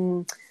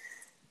the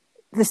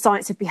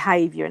science of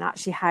behaviour and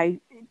actually how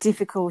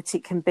difficult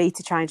it can be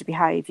to change a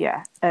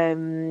behaviour,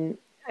 and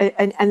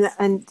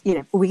you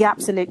know, we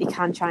absolutely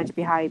can change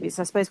behaviours.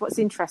 So I suppose what's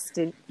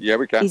interesting,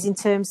 we can, is in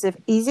terms of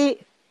is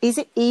it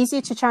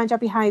easier to change our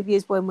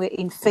behaviours when we're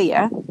in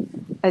fear,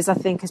 as I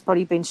think has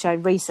probably been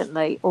shown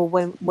recently, or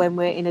when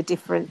we're in a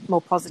different,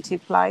 more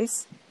positive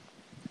place?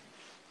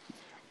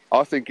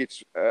 I think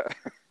it's the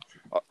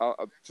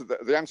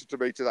answer to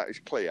me to that is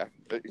clear.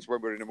 It's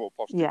when we're in a more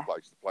positive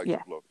place, the place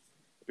of love.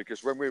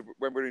 Because when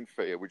we're in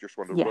fear, we just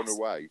want to run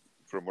away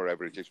from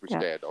wherever it is we're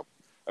scared of,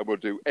 and we'll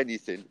do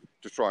anything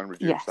to try and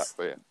reduce that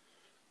fear.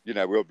 You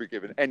know, we'll be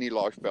given any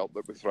life belt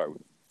that we're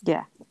thrown.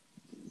 Yeah.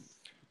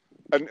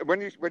 And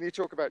when you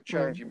talk about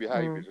changing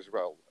behaviours as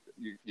well,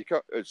 you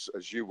can't,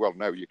 as you well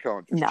know, you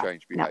can't just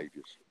change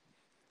behaviours.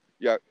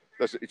 Yeah,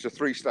 it's a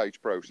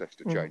 3-stage process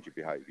to change your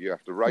behaviour. You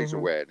have to raise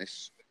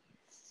awareness,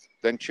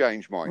 then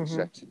change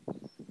mindset,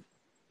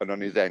 and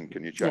only then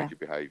can you change your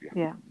behaviour.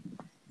 Yeah.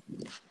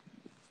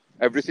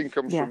 Everything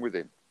comes from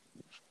within.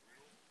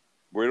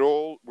 We're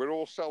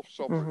all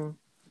self-sovereign,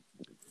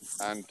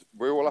 and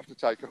we all have to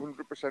take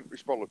 100%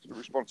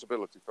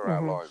 responsibility for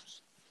our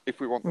lives if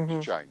we want them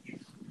to change.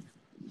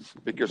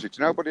 Because it's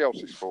nobody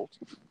else's fault.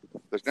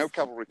 There's no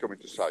cavalry coming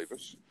to save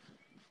us.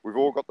 We've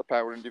all got the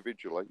power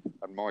individually,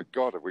 and my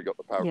God, have we got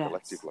the power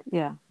collectively.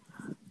 Yeah.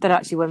 That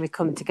actually, when we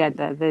come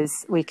together,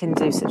 we can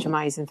do such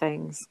amazing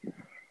things.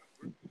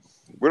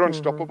 We're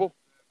unstoppable,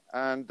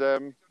 and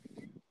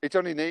it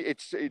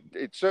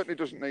certainly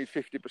doesn't need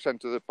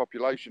 50% of the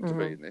population to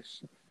be in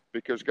this,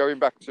 because going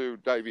back to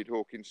David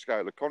Hawkins'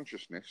 scale of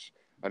consciousness,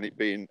 and it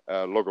being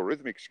a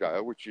logarithmic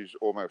scale, which is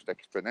almost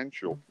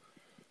exponential,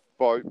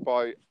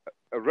 by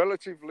a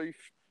relatively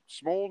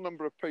small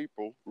number of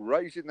people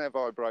raising their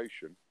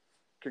vibration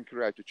can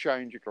create a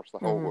change across the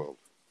whole world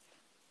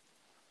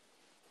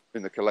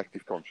in the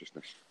collective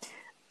consciousness.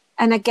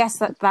 And I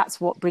guess that's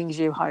what brings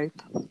you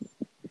hope.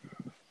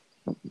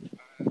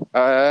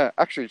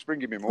 Actually, it's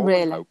bringing me more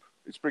than hope.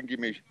 It's bringing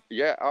me,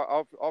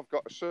 I've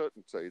got a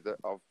certainty that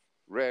I've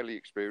rarely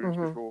experienced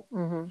before.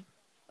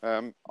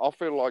 I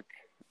feel like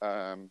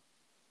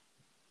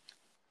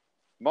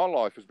my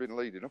life has been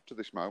leading up to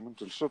this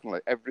moment, and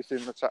suddenly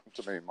everything that's happened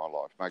to me in my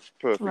life makes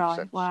perfect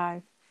sense.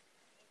 Wow.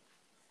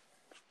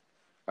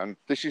 And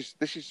this is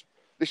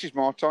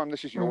my time.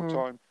 This is your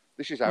time.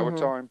 This is our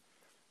time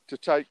to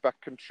take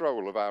back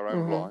control of our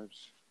own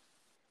lives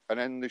and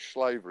end this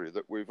slavery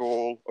that we've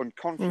all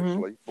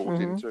unconsciously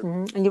bought into.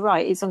 And you're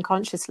right, it's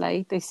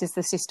unconsciously. This is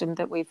the system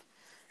that we've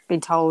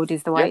been told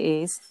is the way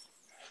it is.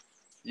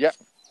 Yeah.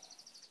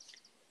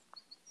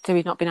 So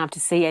we've not been able to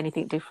see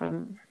anything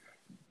different.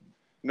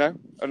 No,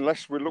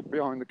 unless we look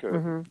behind the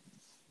curtain.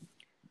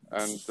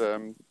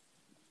 And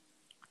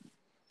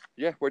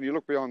when you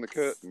look behind the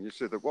curtain, you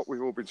see that what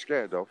we've all been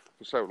scared of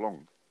for so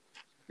long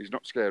is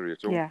not scary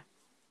at all. Yeah.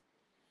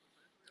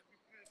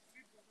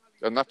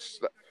 And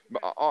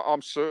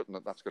I'm certain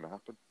that that's going to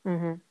happen.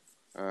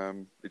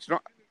 It's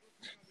not.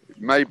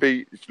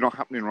 Maybe it's not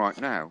happening right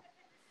now,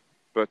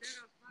 but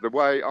the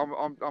way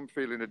I'm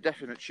feeling a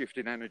definite shift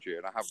in energy,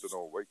 and I have done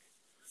all week.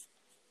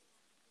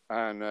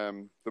 And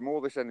the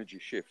more this energy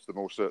shifts, the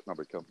more certain I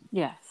become.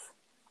 Yes.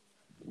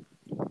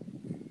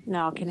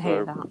 No, I can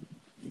hear that.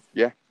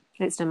 Yeah.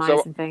 It's an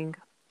amazing thing.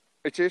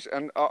 It is,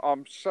 and I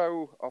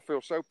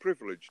feel so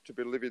privileged to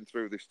be living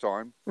through this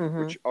time,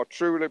 which I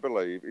truly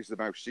believe is the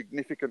most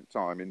significant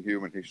time in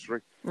human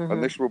history.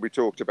 And this will be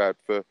talked about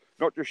for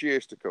not just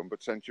years to come,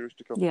 but centuries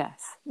to come.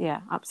 Yes, yeah,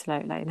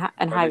 absolutely.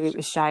 And how it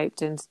was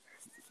shaped. And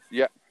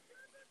yeah.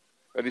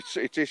 And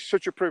it is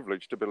such a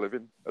privilege to be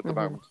living at the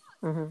moment.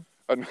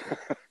 And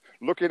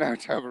looking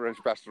out over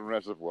Edgbaston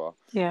Reservoir,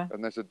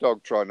 and there's a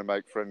dog trying to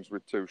make friends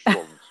with 2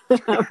 swans.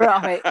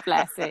 Right,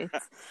 bless it.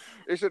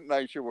 Isn't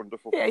nature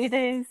wonderful? Yeah, it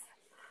is.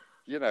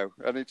 You know,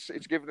 and it's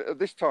given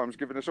this time's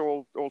given us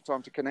all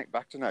time to connect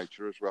back to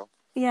nature as well.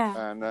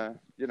 Yeah. And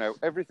you know,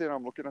 everything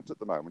I'm looking at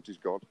the moment is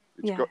God.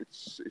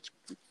 It's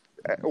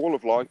all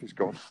of life is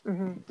God,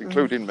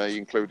 including me,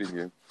 including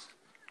you.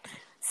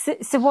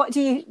 So what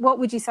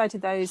would you say to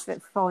those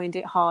that find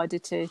it harder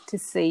to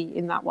see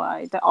in that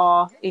way, that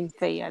are in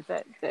fear,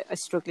 that are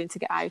struggling to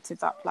get out of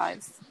that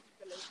place?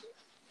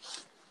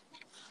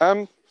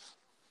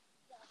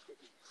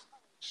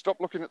 Stop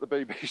looking at the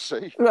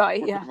BBC.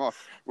 Right,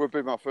 would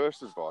be my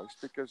first advice,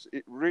 because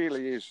it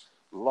really is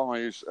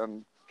lies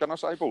and, can I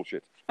say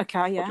bullshit?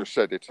 Okay, yeah. I just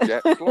said it.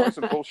 Yeah, it's lies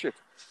and bullshit.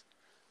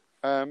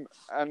 And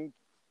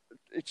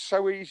it's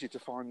so easy to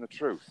find the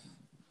truth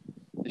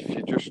if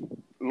you just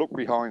look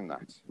behind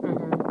that.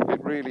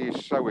 It really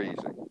is so easy.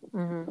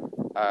 And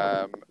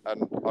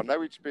I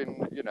know it's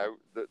been, you know,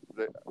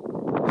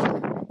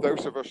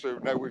 those of us who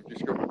know we've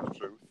discovered the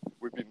truth,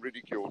 we've been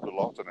ridiculed a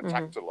lot and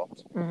attacked a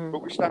lot,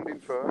 but we're standing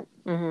firm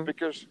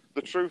because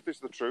the truth is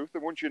the truth,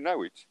 and once you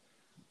know it,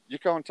 you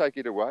can't take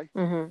it away.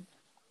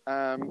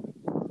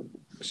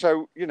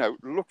 So, you know,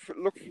 look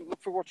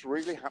for what's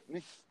really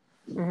happening,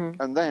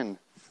 and then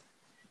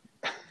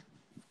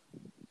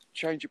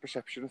change your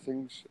perception of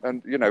things.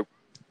 And you know,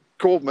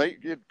 call me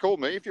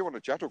if you want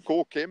to chat, or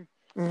call Kim.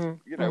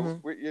 You know,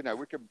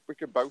 we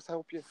can both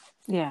help you.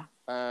 Yeah.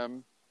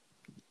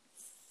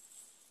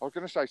 I was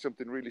going to say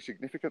something really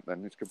significant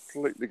then. It's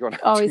completely gone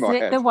out Oh, of isn't my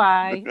it head. the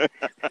way?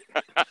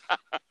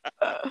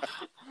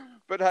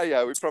 But hey,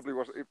 it probably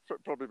wasn't. It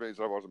probably means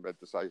I wasn't meant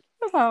to say it.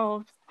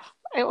 Oh,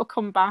 it will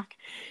come back.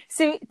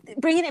 So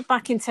bringing it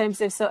back in terms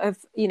of sort of,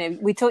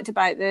 we talked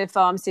about the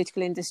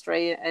pharmaceutical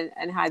industry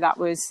and how that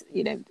was,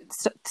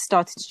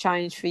 started to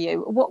change for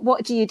you.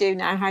 What do you do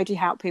now? How do you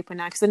help people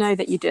now? Because I know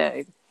that you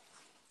do.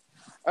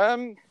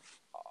 The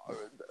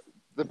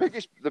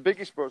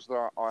biggest buzz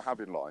that I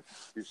have in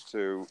life is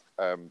to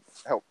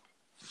help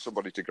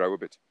somebody to grow a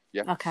bit.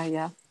 Yeah. Okay.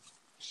 Yeah.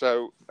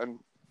 So, and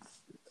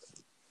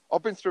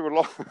I've been through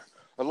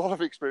a lot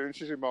of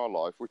experiences in my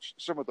life, which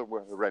some of them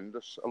were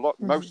horrendous.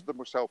 Most of them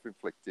were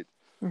self-inflicted.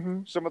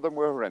 Mm-hmm. Some of them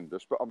were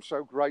horrendous, but I'm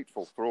so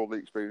grateful for all the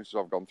experiences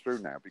I've gone through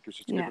now, because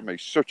it's given me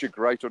such a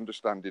great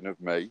understanding of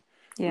me,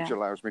 which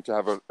allows me to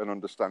have an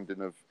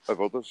understanding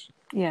of others.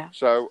 Yeah.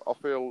 So I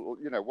feel,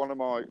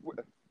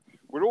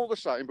 we're all the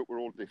same, but we're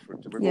all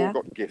different. And we've all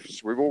got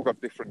gifts. We've all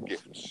got different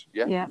gifts.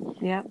 Yeah. Yeah.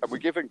 Yeah. And we're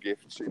given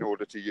gifts in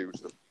order to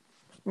use them.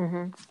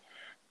 Mm-hmm.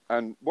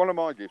 And one of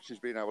my gifts is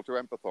being able to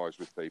empathise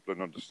with people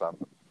and understand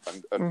them,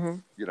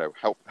 and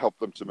help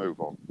them to move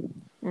on.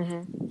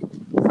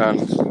 Mm-hmm.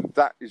 And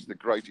that is the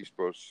greatest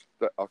buzz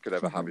that I could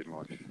ever have in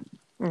life.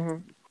 Mm-hmm.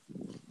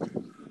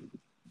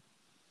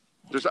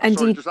 Does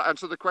that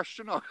answer the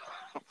question?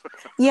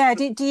 Yeah.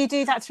 Do you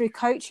do that through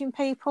coaching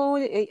people? Are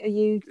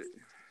you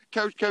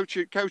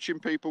coaching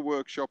people,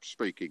 workshops,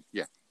 speaking?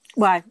 Yeah.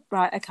 Right.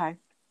 Okay.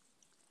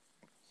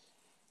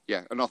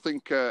 Yeah, and I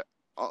think a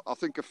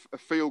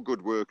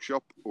feel-good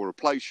workshop or a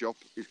play shop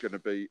is going to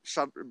be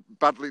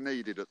badly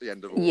needed at the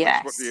end of all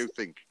this. What do you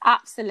think?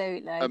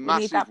 Absolutely. We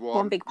need that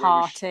one big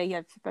party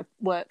of a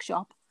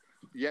workshop.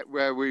 Yeah,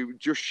 where we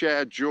just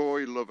share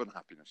joy, love and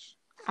happiness.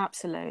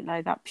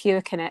 Absolutely, that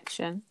pure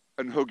connection.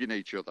 And hugging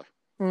each other.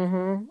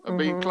 Mm-hmm, and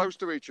being close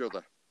to each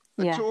other.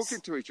 And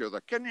talking to each other.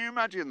 Can you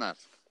imagine that?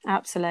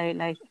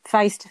 Absolutely.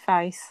 Face to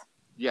face.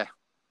 Yeah.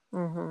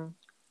 Mm-hmm.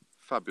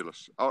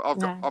 Fabulous. I've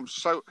got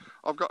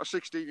a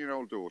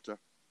 16-year-old daughter.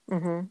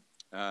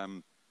 Mm-hmm.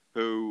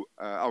 Who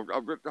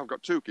I've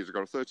got two kids. I've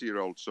got a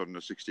 30-year-old son and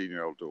a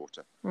 16-year-old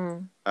daughter.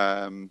 Mm.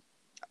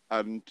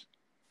 And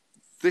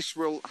this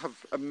will have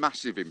a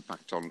massive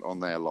impact on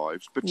their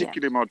lives,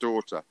 particularly my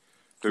daughter,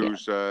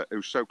 who's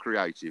so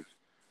creative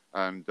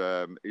and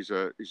is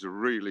a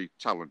really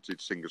talented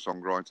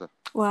singer-songwriter.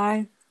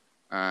 Wow.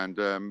 And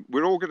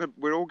we're all going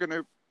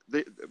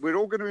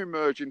to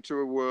emerge into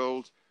a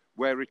world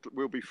where it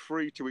will be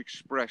free to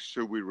express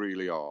who we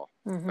really are,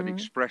 and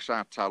express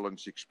our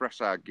talents,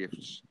 express our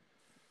gifts,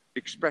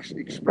 express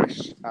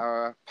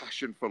our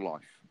passion for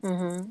life.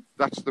 Mm-hmm.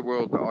 That's the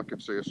world that I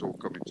can see us all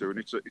coming to, and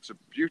it's a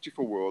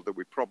beautiful world that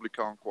we probably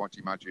can't quite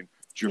imagine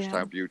just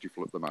how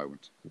beautiful at the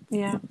moment.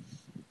 Yeah.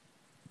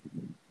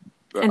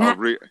 But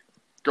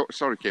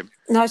sorry, Kim.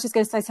 No, I was just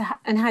going to say,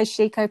 and how's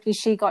she coping? Has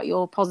she got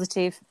your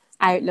positive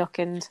outlook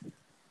and...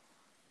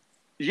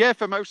 Yeah,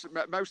 for most of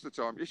the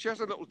time. She has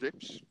a little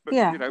dips. But,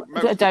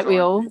 don't we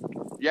all?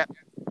 Yeah.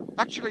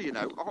 Actually,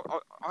 I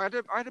had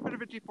a bit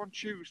of a dip on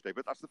Tuesday,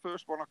 but that's the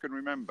first one I can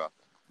remember.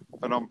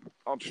 And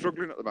I'm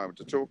struggling at the moment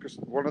to talk, because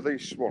one of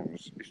these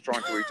swans is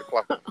trying to eat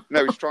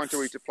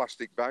a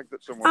plastic bag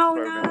that someone's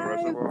thrown in the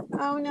reservoir.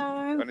 Oh,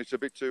 no. And it's a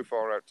bit too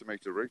far out to me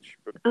to reach.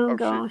 But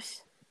gosh.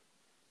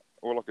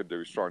 All I can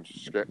do is try and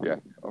skip. Yeah,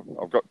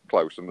 I've got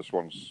close and the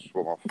swan's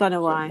swum off. Gone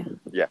away. So,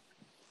 yeah.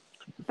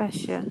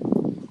 Bless you.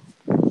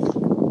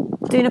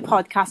 Doing a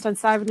podcast and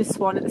saving a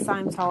swan at the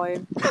same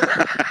time.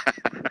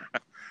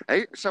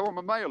 Hey, so I'm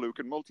a male who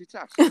can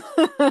multitask.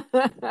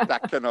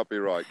 That cannot be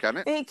right, can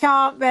it? It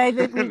can't be.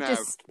 We're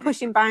just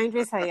pushing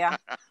boundaries here.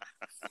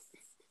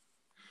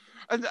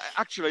 And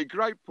actually,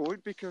 great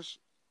point, because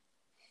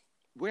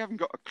we haven't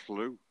got a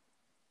clue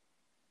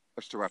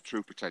as to our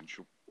true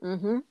potential.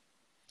 Mm-hmm.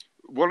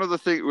 One of the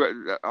things,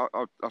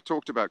 I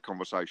talked about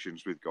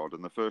conversations with God,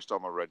 and the first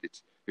time I read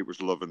it, it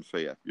was love and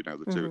fear, the two.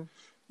 Mm-hmm.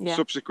 Yeah.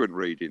 Subsequent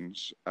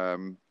readings,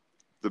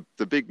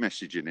 the big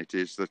message in it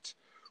is that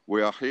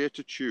we are here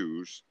to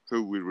choose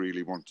who we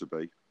really want to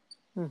be.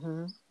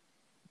 Mm-hmm.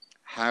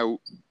 How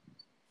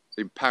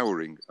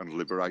empowering and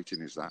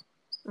liberating is that?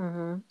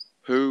 Mm-hmm.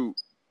 Who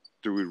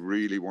do we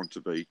really want to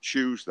be?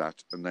 Choose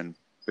that and then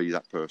be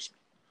that person.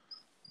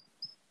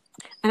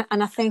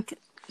 And I think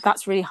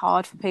that's really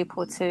hard for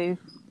people to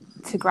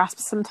grasp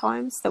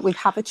sometimes, that we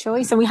have a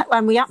choice,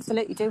 and we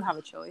absolutely do have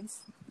a choice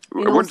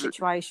in all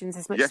situations,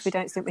 as much as we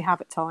don't think we have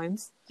at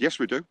times. Yes,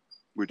 we do.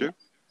 We do.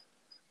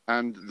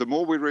 And the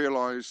more we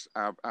realise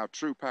our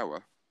true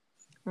power,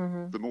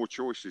 the more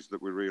choices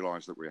that we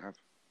realise that we have.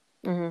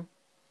 Mm-hmm.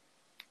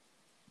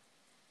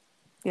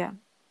 Yeah.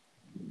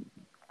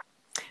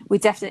 We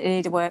definitely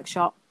need a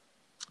workshop.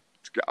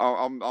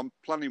 I'm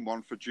planning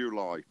one for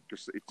July,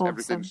 because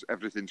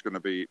everything's going to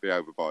be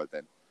over by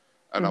then.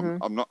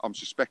 And I'm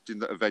suspecting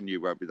that a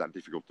venue won't be that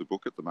difficult to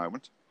book at the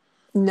moment.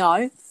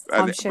 No,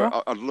 I'm sure.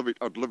 But I'd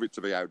love it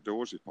to be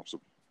outdoors if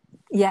possible.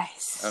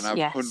 Yes. And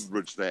have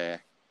hundreds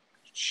there,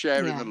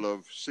 sharing the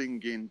love,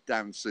 singing,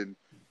 dancing,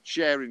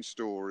 sharing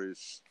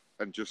stories,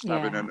 and just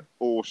having an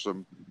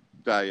awesome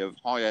day of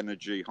high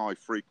energy, high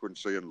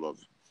frequency and love.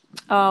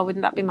 Oh,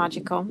 wouldn't that be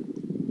magical?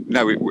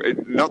 No,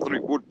 not that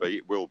it would be,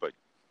 it will be.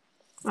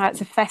 Well,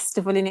 it's a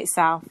festival in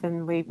itself,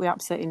 and we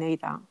absolutely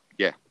need that.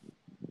 Yeah.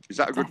 Is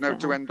that a good note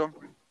to end on?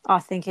 I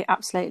think it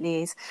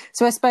absolutely is.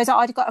 So I suppose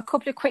I'd got a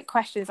couple of quick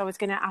questions. I was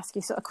going to ask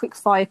you sort of quick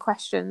fire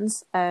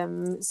questions.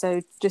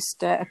 So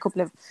just a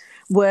couple of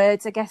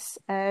words, I guess,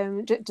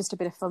 just a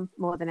bit of fun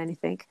more than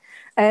anything.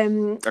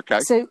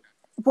 Okay. So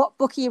what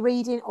book are you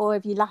reading or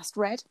have you last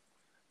read?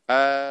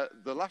 The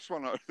last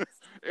one,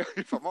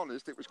 if I'm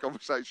honest, it was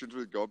Conversations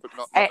with God, but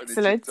not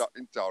Excellent. in its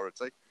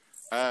entirety.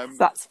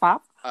 That's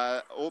fab.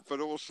 But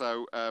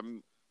also,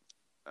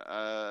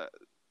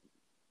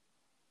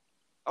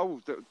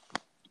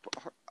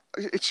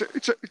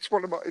 it's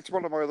one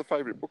of my other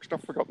favourite books.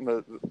 I've forgotten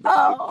the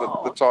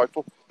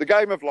title. The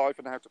Game of Life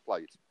and How to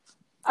Play It.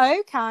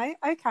 Okay,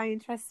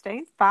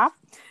 interesting. Fab.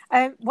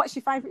 What's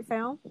your favourite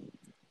film?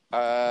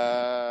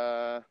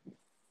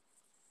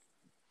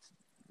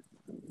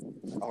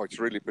 It's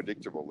really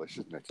predictable, this,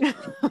 isn't it?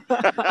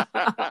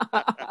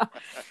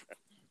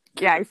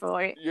 Go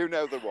for it. You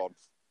know the one.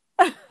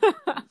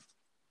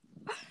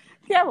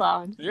 Go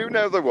on. You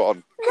know the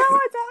one. No,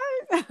 I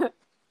don't.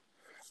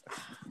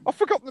 I've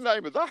forgotten the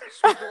name of that.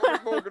 It's the one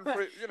with Morgan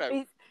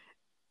Freeman,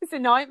 It's a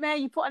nightmare.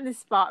 You put on the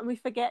spot and we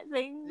forget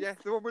things. Yeah,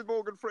 the one with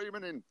Morgan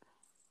Freeman in.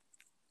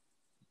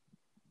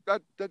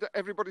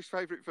 Everybody's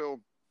favourite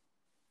film.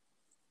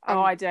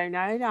 I don't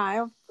know.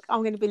 No,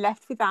 I'm going to be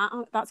left with that.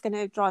 That's going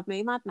to drive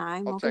me mad now.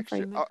 I'll Morgan text you.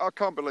 Freeman. I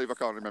can't believe I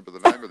can't remember the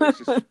name of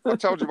this. I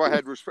told you my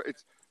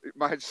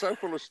head's so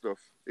full of stuff.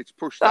 It's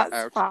pushed that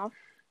out. Fab.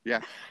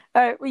 Yeah.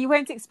 Well, you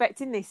weren't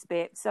expecting this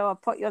bit, so I'll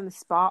put you on the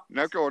spot.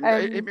 No, go on.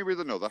 Hit me with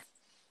another.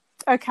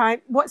 Okay.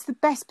 What's the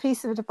best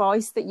piece of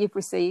advice that you've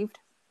received?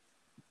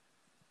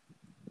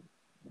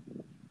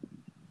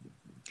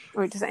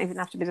 Or it doesn't even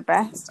have to be the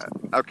best.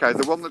 Okay,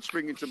 the one that's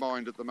springing to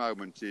mind at the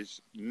moment is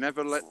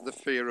never let the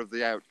fear of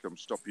the outcome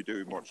stop you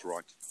doing what's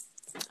right.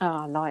 Oh,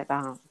 I like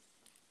that.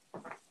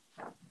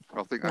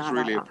 I think that's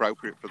really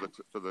appropriate for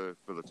the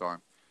time.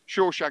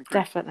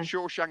 Definitely.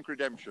 Shawshank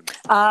Redemption.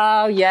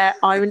 Oh yeah,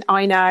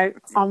 I know.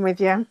 I'm with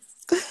you.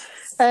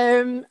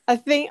 I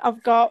think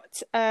I've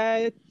got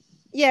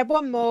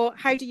one more.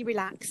 How do you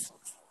relax?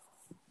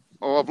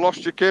 Oh, I've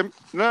lost you, Kim.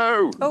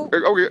 No.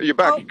 Oh, you're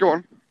back. Oh. Go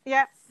on.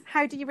 Yeah.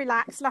 How do you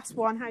relax? Last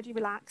one. How do you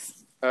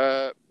relax?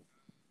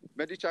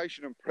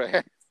 Meditation and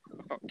prayer.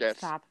 I guess.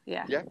 Fab.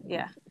 Yeah. Yeah.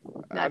 Yeah.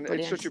 No, and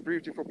brilliant. it's such a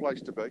beautiful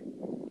place to be.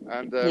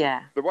 And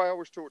the way I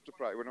was taught to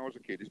pray when I was a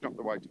kid is not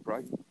the way to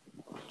pray.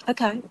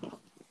 Okay.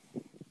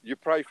 You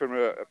pray from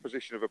a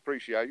position of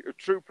appreciation. A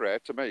true prayer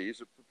to me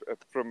is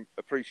from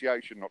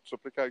appreciation, not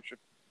supplication.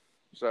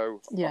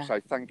 So I say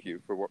thank you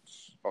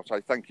I'll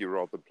say thank you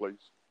rather than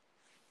please.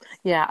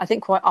 Yeah, I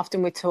think quite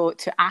often we're taught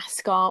to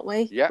ask, aren't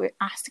we? Yeah. We're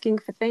asking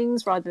for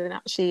things rather than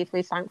actually if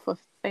we're thankful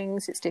for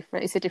things. It's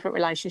different. It's a different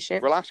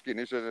relationship. Well, asking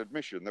is an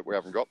admission that we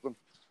haven't got them.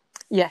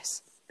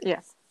 Yes.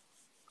 Yes.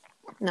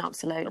 No,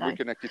 absolutely. And we're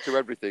connected to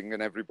everything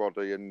and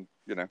everybody, and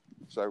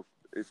so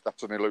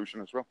that's an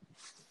illusion as well.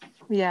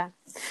 Yeah.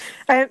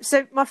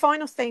 So my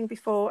final thing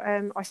before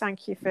I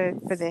thank you for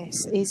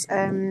this is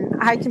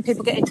how can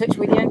people get in touch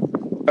with you?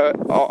 I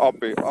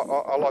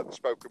like the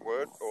spoken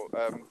word.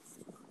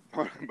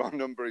 My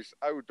number is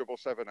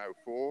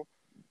 07704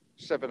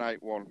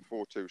 781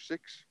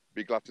 426.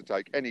 Be glad to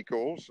take any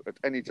calls at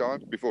any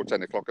time before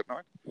 10 o'clock at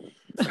night.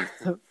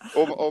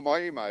 or my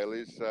email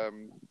is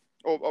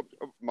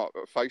my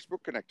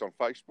Facebook. Connect on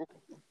Facebook.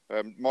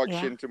 Mike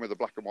Shinton with a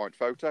black and white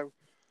photo.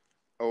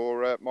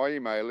 Or my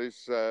email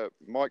is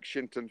Mike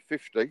Shinton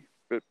 50.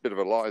 Bit of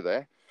a lie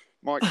there.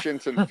 Mike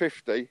Shinton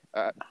 50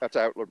 at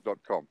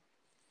outlook.com.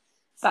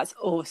 That's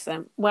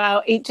awesome.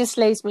 Well, it just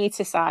leaves me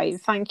to say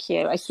thank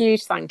you, a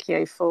huge thank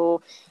you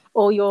for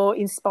all your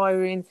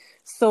inspiring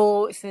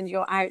thoughts and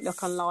your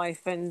outlook on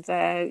life, and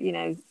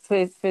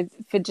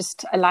for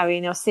just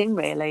allowing us in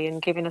really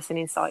and giving us an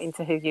insight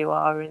into who you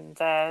are, and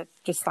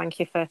just thank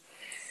you for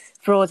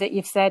all that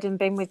you've said and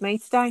been with me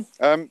today.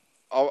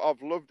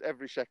 I've loved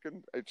every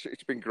second.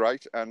 It's been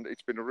great, and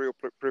it's been a real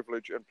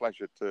privilege and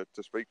pleasure to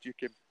speak to you,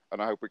 Kim.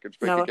 And I hope we can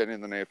speak again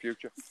in the near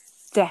future.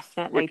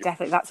 Definitely.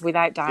 That's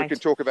without doubt. We can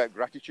talk about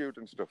gratitude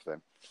and stuff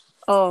then.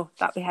 Oh,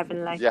 that'd be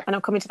heavenly. Yeah. And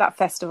I'm coming to that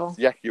festival.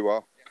 Yeah, you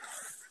are.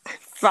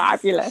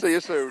 Fabulous. See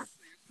you soon.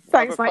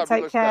 Thanks, Mike.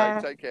 Take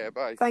care. Day. Take care.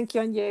 Bye. Thank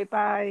you, and you.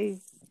 Bye.